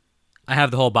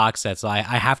have the whole box set, so I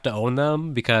have to own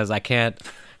them because I can't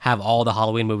have all the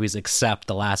Halloween movies except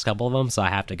the last couple of them, so I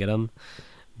have to get them.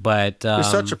 But you're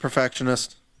such a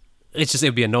perfectionist. It's just,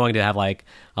 it'd be annoying to have like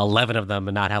 11 of them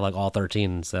and not have like all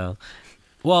 13. So,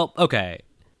 well, okay,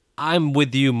 I'm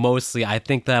with you mostly. I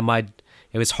think that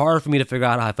it was hard for me to figure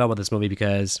out how I felt about this movie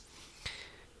because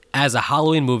as a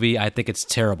Halloween movie, I think it's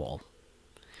terrible.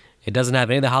 It doesn't have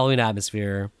any of the Halloween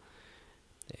atmosphere.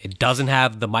 It doesn't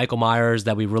have the Michael Myers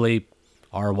that we really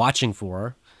are watching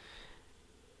for.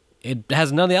 It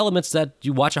has none of the elements that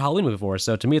you watch a Halloween movie for.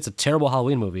 So to me, it's a terrible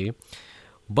Halloween movie.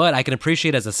 But I can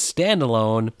appreciate it as a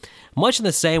standalone, much in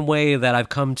the same way that I've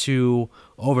come to,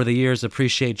 over the years,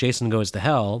 appreciate Jason Goes to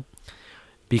Hell.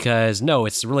 Because, no,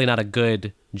 it's really not a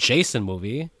good Jason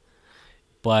movie.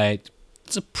 But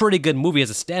it's a pretty good movie as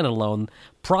a standalone.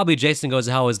 Probably Jason Goes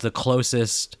to Hell is the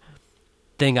closest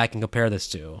thing I can compare this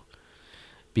to.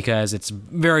 Because it's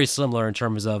very similar in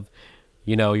terms of,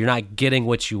 you know, you're not getting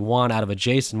what you want out of a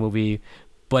Jason movie,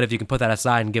 but if you can put that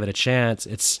aside and give it a chance,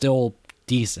 it's still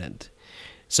decent.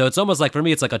 So it's almost like, for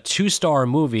me, it's like a 2-star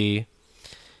movie,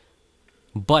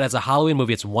 but as a Halloween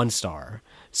movie, it's 1 star.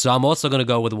 So I'm also going to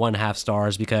go with 1.5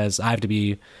 stars because I have to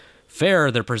be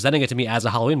fair. They're presenting it to me as a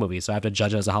Halloween movie, so I have to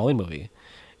judge it as a Halloween movie.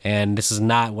 And this is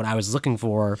not what I was looking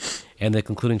for in the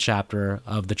concluding chapter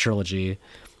of the trilogy.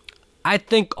 I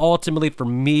think ultimately for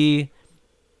me,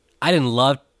 I didn't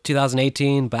love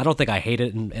 2018, but I don't think I hate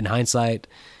it in hindsight.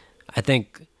 I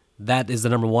think that is the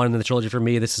number 1 in the trilogy for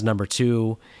me. This is number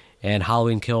 2, and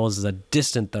Halloween Kills is a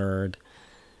distant third.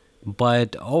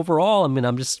 But overall, I mean,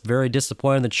 I'm just very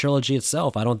disappointed in the trilogy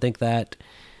itself. I don't think that,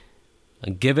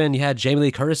 given you had Jamie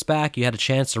Lee Curtis back, you had a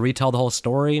chance to retell the whole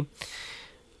story.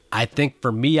 I think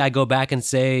for me, I go back and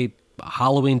say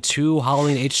Halloween 2,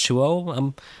 Halloween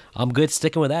H2O. I'm good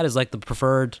sticking with that as like the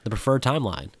preferred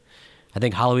timeline. I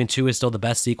think Halloween 2 is still the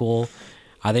best sequel.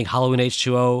 I think Halloween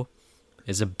H2O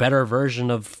is a better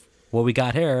version of what we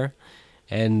got here,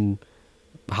 and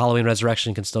Halloween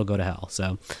Resurrection can still go to hell.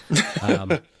 So,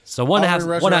 so Halloween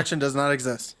Resurrection does not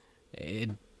exist.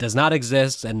 It does not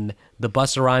exist, and the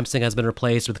Busta Rhymes thing has been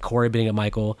replaced with Corey beating at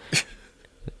Michael.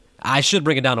 I should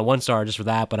bring it down to 1 star just for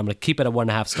that, but I'm going to keep it at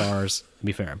 1.5 stars. To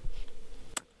be fair.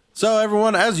 So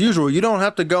everyone, as usual, you don't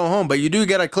have to go home, but you do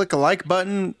get to click a like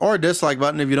button or a dislike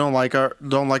button if you don't like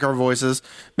our voices.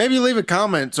 Maybe leave a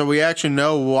comment so we actually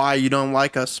know why you don't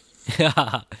like us.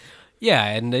 Yeah,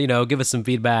 and give us some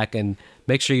feedback and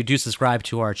make sure you do subscribe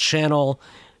to our channel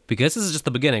because this is just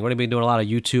the beginning. We're going to be doing a lot of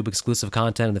YouTube exclusive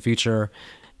content in the future.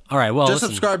 All right, well, just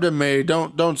subscribe to me.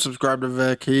 Don't subscribe to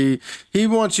Vic. He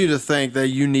wants you to think that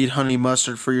you need honey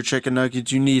mustard for your chicken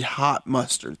nuggets. You need hot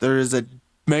mustard. There is a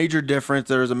major difference.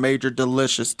 There is a major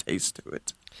delicious taste to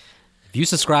it. If you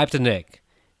subscribe to Nick,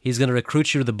 he's going to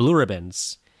recruit you to the Blue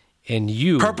Ribbons, and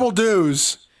Purple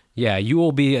Dews. Yeah, you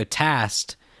will be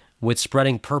tasked with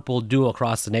spreading purple dew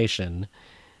across the nation,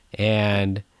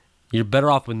 and you're better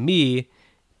off with me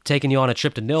taking you on a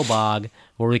trip to Nilbog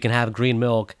where we can have green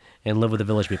milk and live with the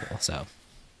village people.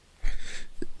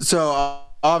 So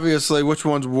obviously, which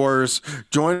one's worse?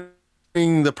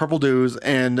 Joining the Purple Dews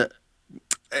and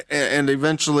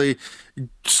eventually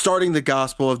starting the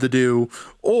gospel of the dew,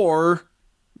 or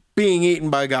being eaten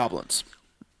by goblins?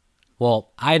 Well,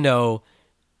 I know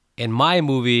in my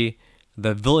movie,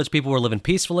 the village people were living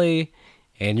peacefully.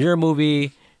 In your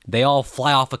movie, they all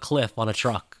fly off a cliff on a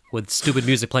truck. with stupid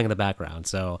music playing in the background.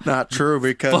 So, Not true,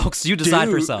 because folks, you decide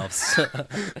for dude- yourselves.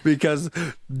 Because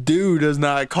dude does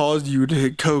not cause you to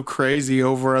go crazy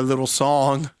over a little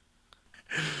song.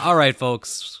 All right,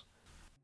 folks.